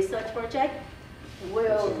participate in the research project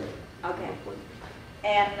will,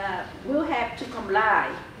 and will have to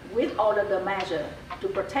comply with all of the measures to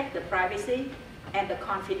protect the privacy and the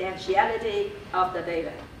confidentiality of the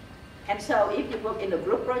data. And so if you work in a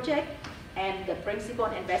group project and the principal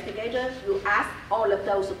investigator will ask all of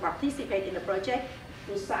those who participate in the project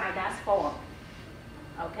to sign that form.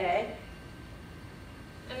 Okay?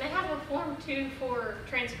 And they have a form too for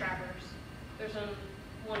transcribers. There's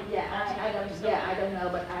one. I don't know,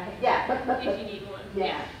 but if you need one.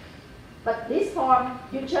 Yeah. But this form,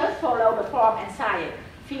 you just follow the form and sign it.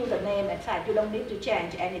 Fill the name and sign. You don't need to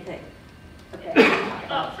change anything. Okay.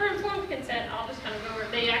 For informed consent, I'll just kind of go over,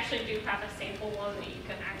 they actually do have a sample one that you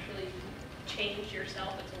can actually change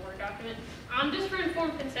yourself. It's a Word document. Just for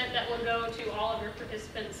informed consent, that will go to all of your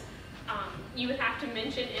participants. You would have to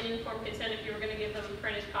mention in informed consent if you were going to give them a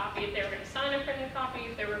printed copy, if they were going to sign a printed copy,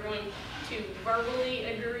 if they were going to verbally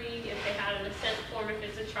agree, if they had an assent form, if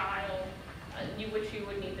it's a child, which you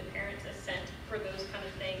would need the parents' assent for those kind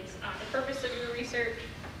of things. The purpose of your research,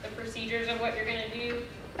 the procedures of what you're going to do,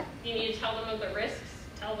 you need to tell them of the risks,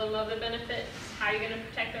 tell them of the benefits, how you're going to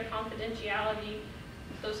protect their confidentiality,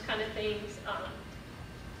 those kind of things.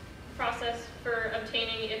 Process for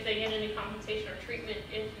obtaining if they get any compensation or treatment,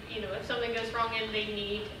 if something goes wrong and they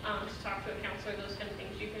need to talk to a counselor, those kind of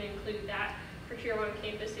things, you can include that for Tier 1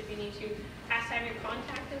 campus if you need to. It has to have your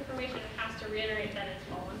contact information. It has to reiterate that it's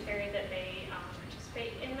voluntary that they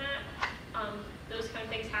participate in that. Those kind of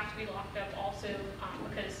things have to be locked up also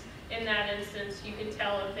because in that instance you can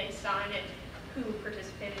tell if they sign it who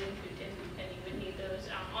participated and who didn't, and you would need those.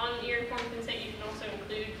 On your informed consent you can also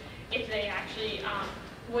include if they actually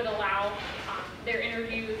would allow their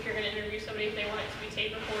interview, if you're going to interview somebody, if they want it to be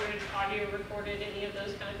tape recorded, audio recorded, any of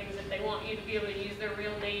those kind of things. If they want you to be able to use their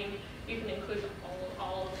real name, you can include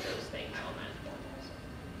all of those things on that form also.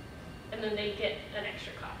 And then they get an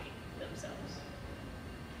extra copy themselves,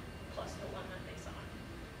 plus the one that they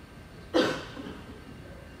signed.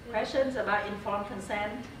 Questions about informed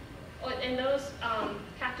consent? Oh, and those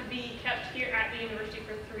have to be kept here at the university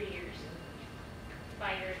for 3 years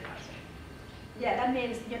by your advisor. Yeah, that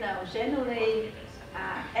means, generally,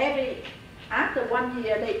 after 1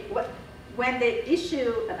 year, when they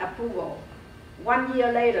issue an approval, 1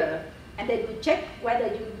 year later, and they will check whether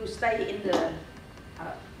you stay in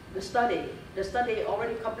the study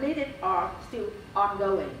already completed or still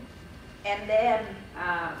ongoing. And then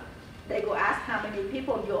they go ask how many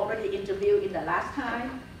people you already interviewed in the last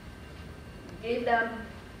time. Give them,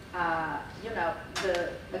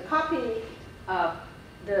 the copy of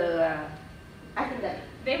the I think that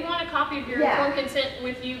they want a copy of your informed consent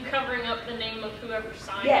with you covering up the name of whoever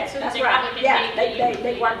signed yes, it. So that's that right. Yeah,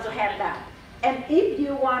 they want to signed have it. that. And if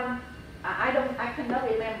you want, I cannot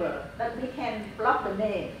remember, but we can block the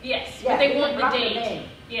name. Yes, Yeah, but they we want can the block the date. name.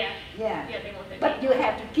 Yeah. Yeah. Yeah, they want the But date. you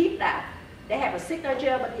have to keep that. They have a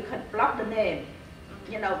signature, but you can block the name.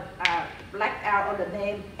 Black out on the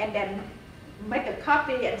name, and then make a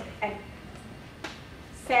copy and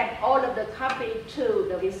send all of the copy to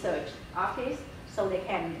the research office so they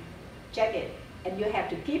can check it. And you have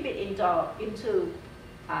to keep it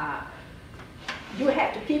you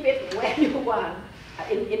have to keep it where you want,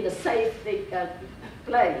 in the safe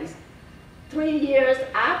place, 3 years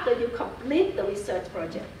after you complete the research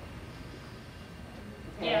project.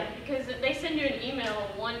 Okay. Yeah, because they send you an email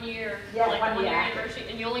 1 year, Yeah, like 1 1 year year after. anniversary,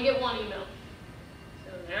 and you only get one email.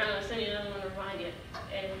 So they're not going to send you another one to remind you.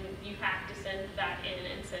 And you have to send that in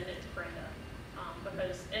and send it to Brenda.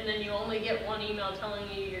 And then you only get one email telling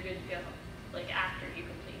you you're good to go, like after you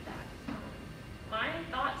complete that. My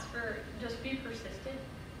thoughts for just be persistent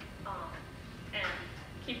and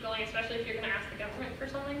keep going, especially if you're going to ask the government for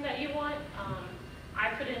something that you want. I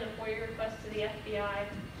put in a FOIA request to the FBI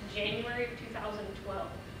in January of 2012.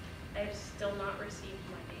 I have still not received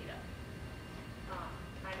my data.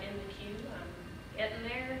 I'm in the queue, I'm getting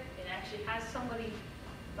there. It actually has somebody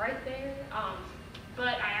right there,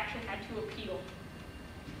 but I actually had to appeal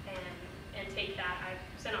and take that. I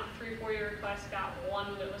sent out 3 FOIA requests, got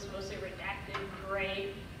one that was mostly redacted,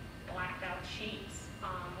 gray, blacked out sheets.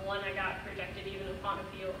 One I got rejected even upon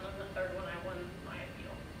appeal, and then the third one I won my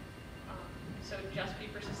appeal. So just be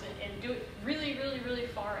persistent and do it really, really, really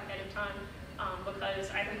far ahead of time because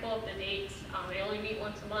I can pull up the dates. They only meet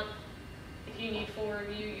once a month. If you need full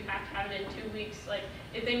review, you have to have it in 2 weeks. Like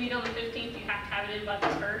if they meet on the 15th, you have to have it in by the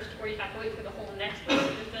 1st, or you have to wait for the whole next week.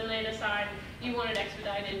 If then they decide you want it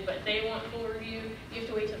expedited, but they want full review, you have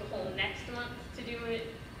to wait till the whole next month to do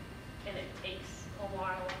it, and it takes a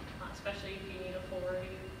while, especially if you need a full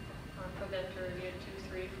review. For them to review it 2,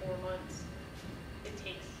 3, 4 months, it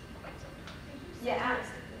takes quite some time. Yeah.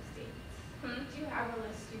 Do you have a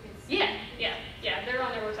list you can see? Yeah, they're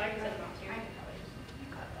on their website. I can send them out to you.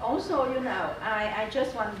 Also, I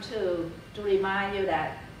just want to remind you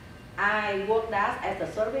that I work as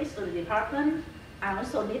a service to the department. I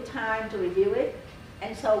also need time to review it.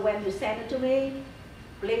 And so when you send it to me,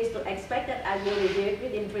 please to expect that I will review it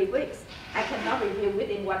within 3 weeks. I cannot review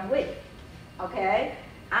within 1 week, okay?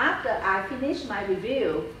 After I finish my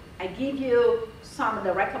review, I give you some of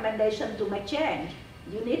the recommendations to make change.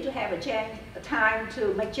 You need to have a time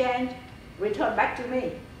to make change, return back to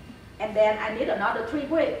me. and then I need another 3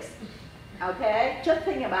 weeks. Okay, just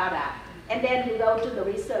think about that. And then you go to the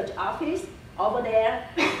research office over there,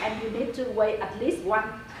 and you need to wait at least 1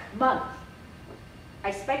 month.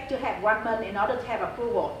 Expect to have 1 month in order to have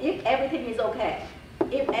approval, if everything is okay.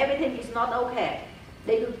 If everything is not okay,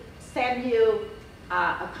 they will send you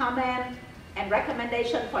a comment and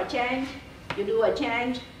recommendation for change. You do a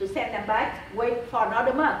change to send them back, wait for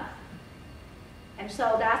another month. And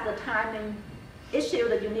so that's the timing issue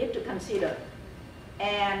that you need to consider.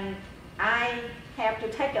 And I have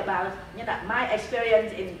to take about, my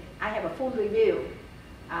experience in, I have a full review,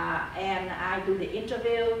 and I do the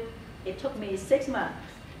interview. It took me 6 months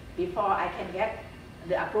before I can get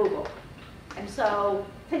the approval. And so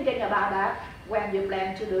thinking about that when you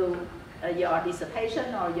plan to do your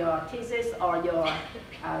dissertation or your thesis or your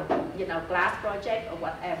class project or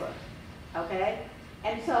whatever, okay?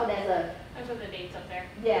 And so there's a... I put the dates up there.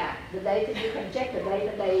 Yeah, the data, you can check the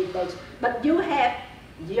data, but you have,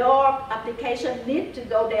 your application need to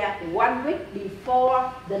go there 1 week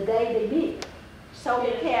before the day they meet. So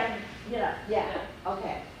you can,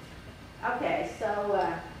 okay. Okay, so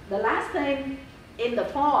the last thing in the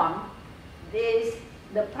form is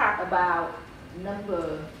the part about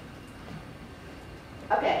number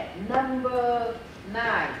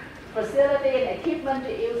 9, facility and equipment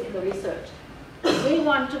you use in the research. We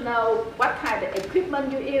want to know what kind of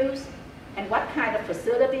equipment you use and what kind of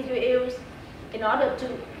facility you use in order to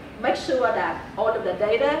make sure that all of the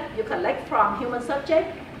data you collect from human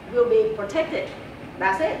subject will be protected.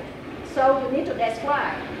 That's it. So you need to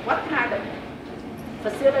describe what kind of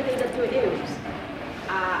facility that you use.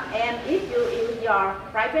 And if you use your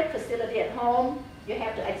private facility at home, you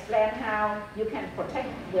have to explain how you can protect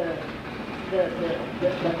the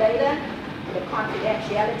data, the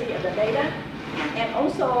confidentiality of the data. And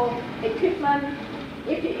also equipment,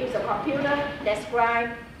 if you use a computer,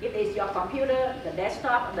 describe if it's your computer, the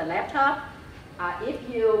desktop, or the laptop. If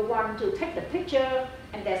you want to take the picture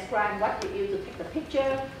and describe what you use to take the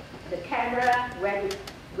picture, the camera,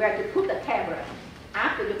 where to put the camera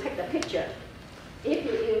after you take the picture. If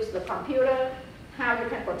you use the computer, how you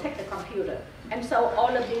can protect the computer. And so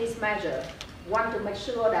all of these measures want to make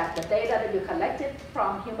sure that the data that you collected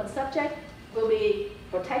from human subject will be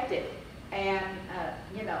protected, and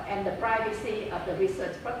and the privacy of the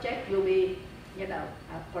research project will be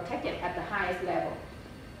protected at the highest level.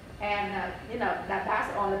 And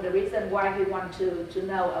that's all of the reason why we want to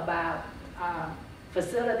know about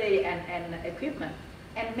facility and equipment.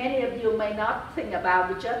 And many of you may not think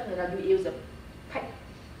about it, just you use a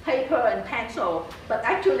paper and pencil, but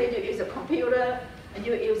actually you use a computer, and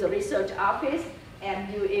you use a research office,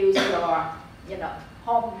 and you use your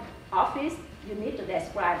home office. You need to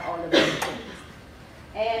describe all of those things.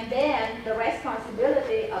 And then the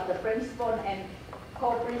responsibility of the principal and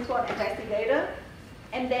co-principal investigator.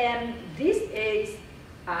 And then this is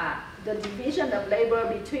the division of labor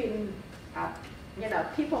between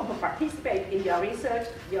people who participate in your research,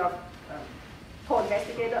 your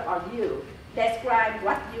co-investigator or you. Describe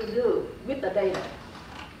what you do with the data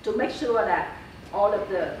to make sure that all of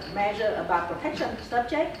the measure about protection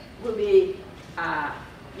subject will be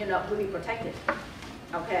will be protected.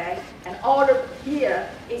 Okay, and all of here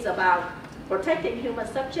is about protecting human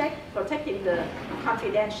subject, protecting the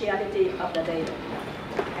confidentiality of the data.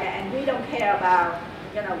 And we don't care about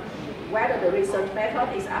whether the research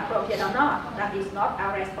method is appropriate or not. That is not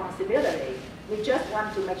our responsibility. We just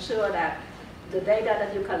want to make sure that the data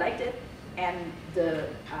that you collected and the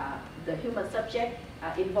human subject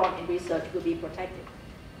involved in research will be protected.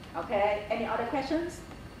 Okay, any other questions?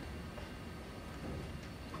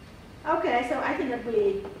 Okay, so I think that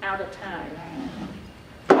we're out of time.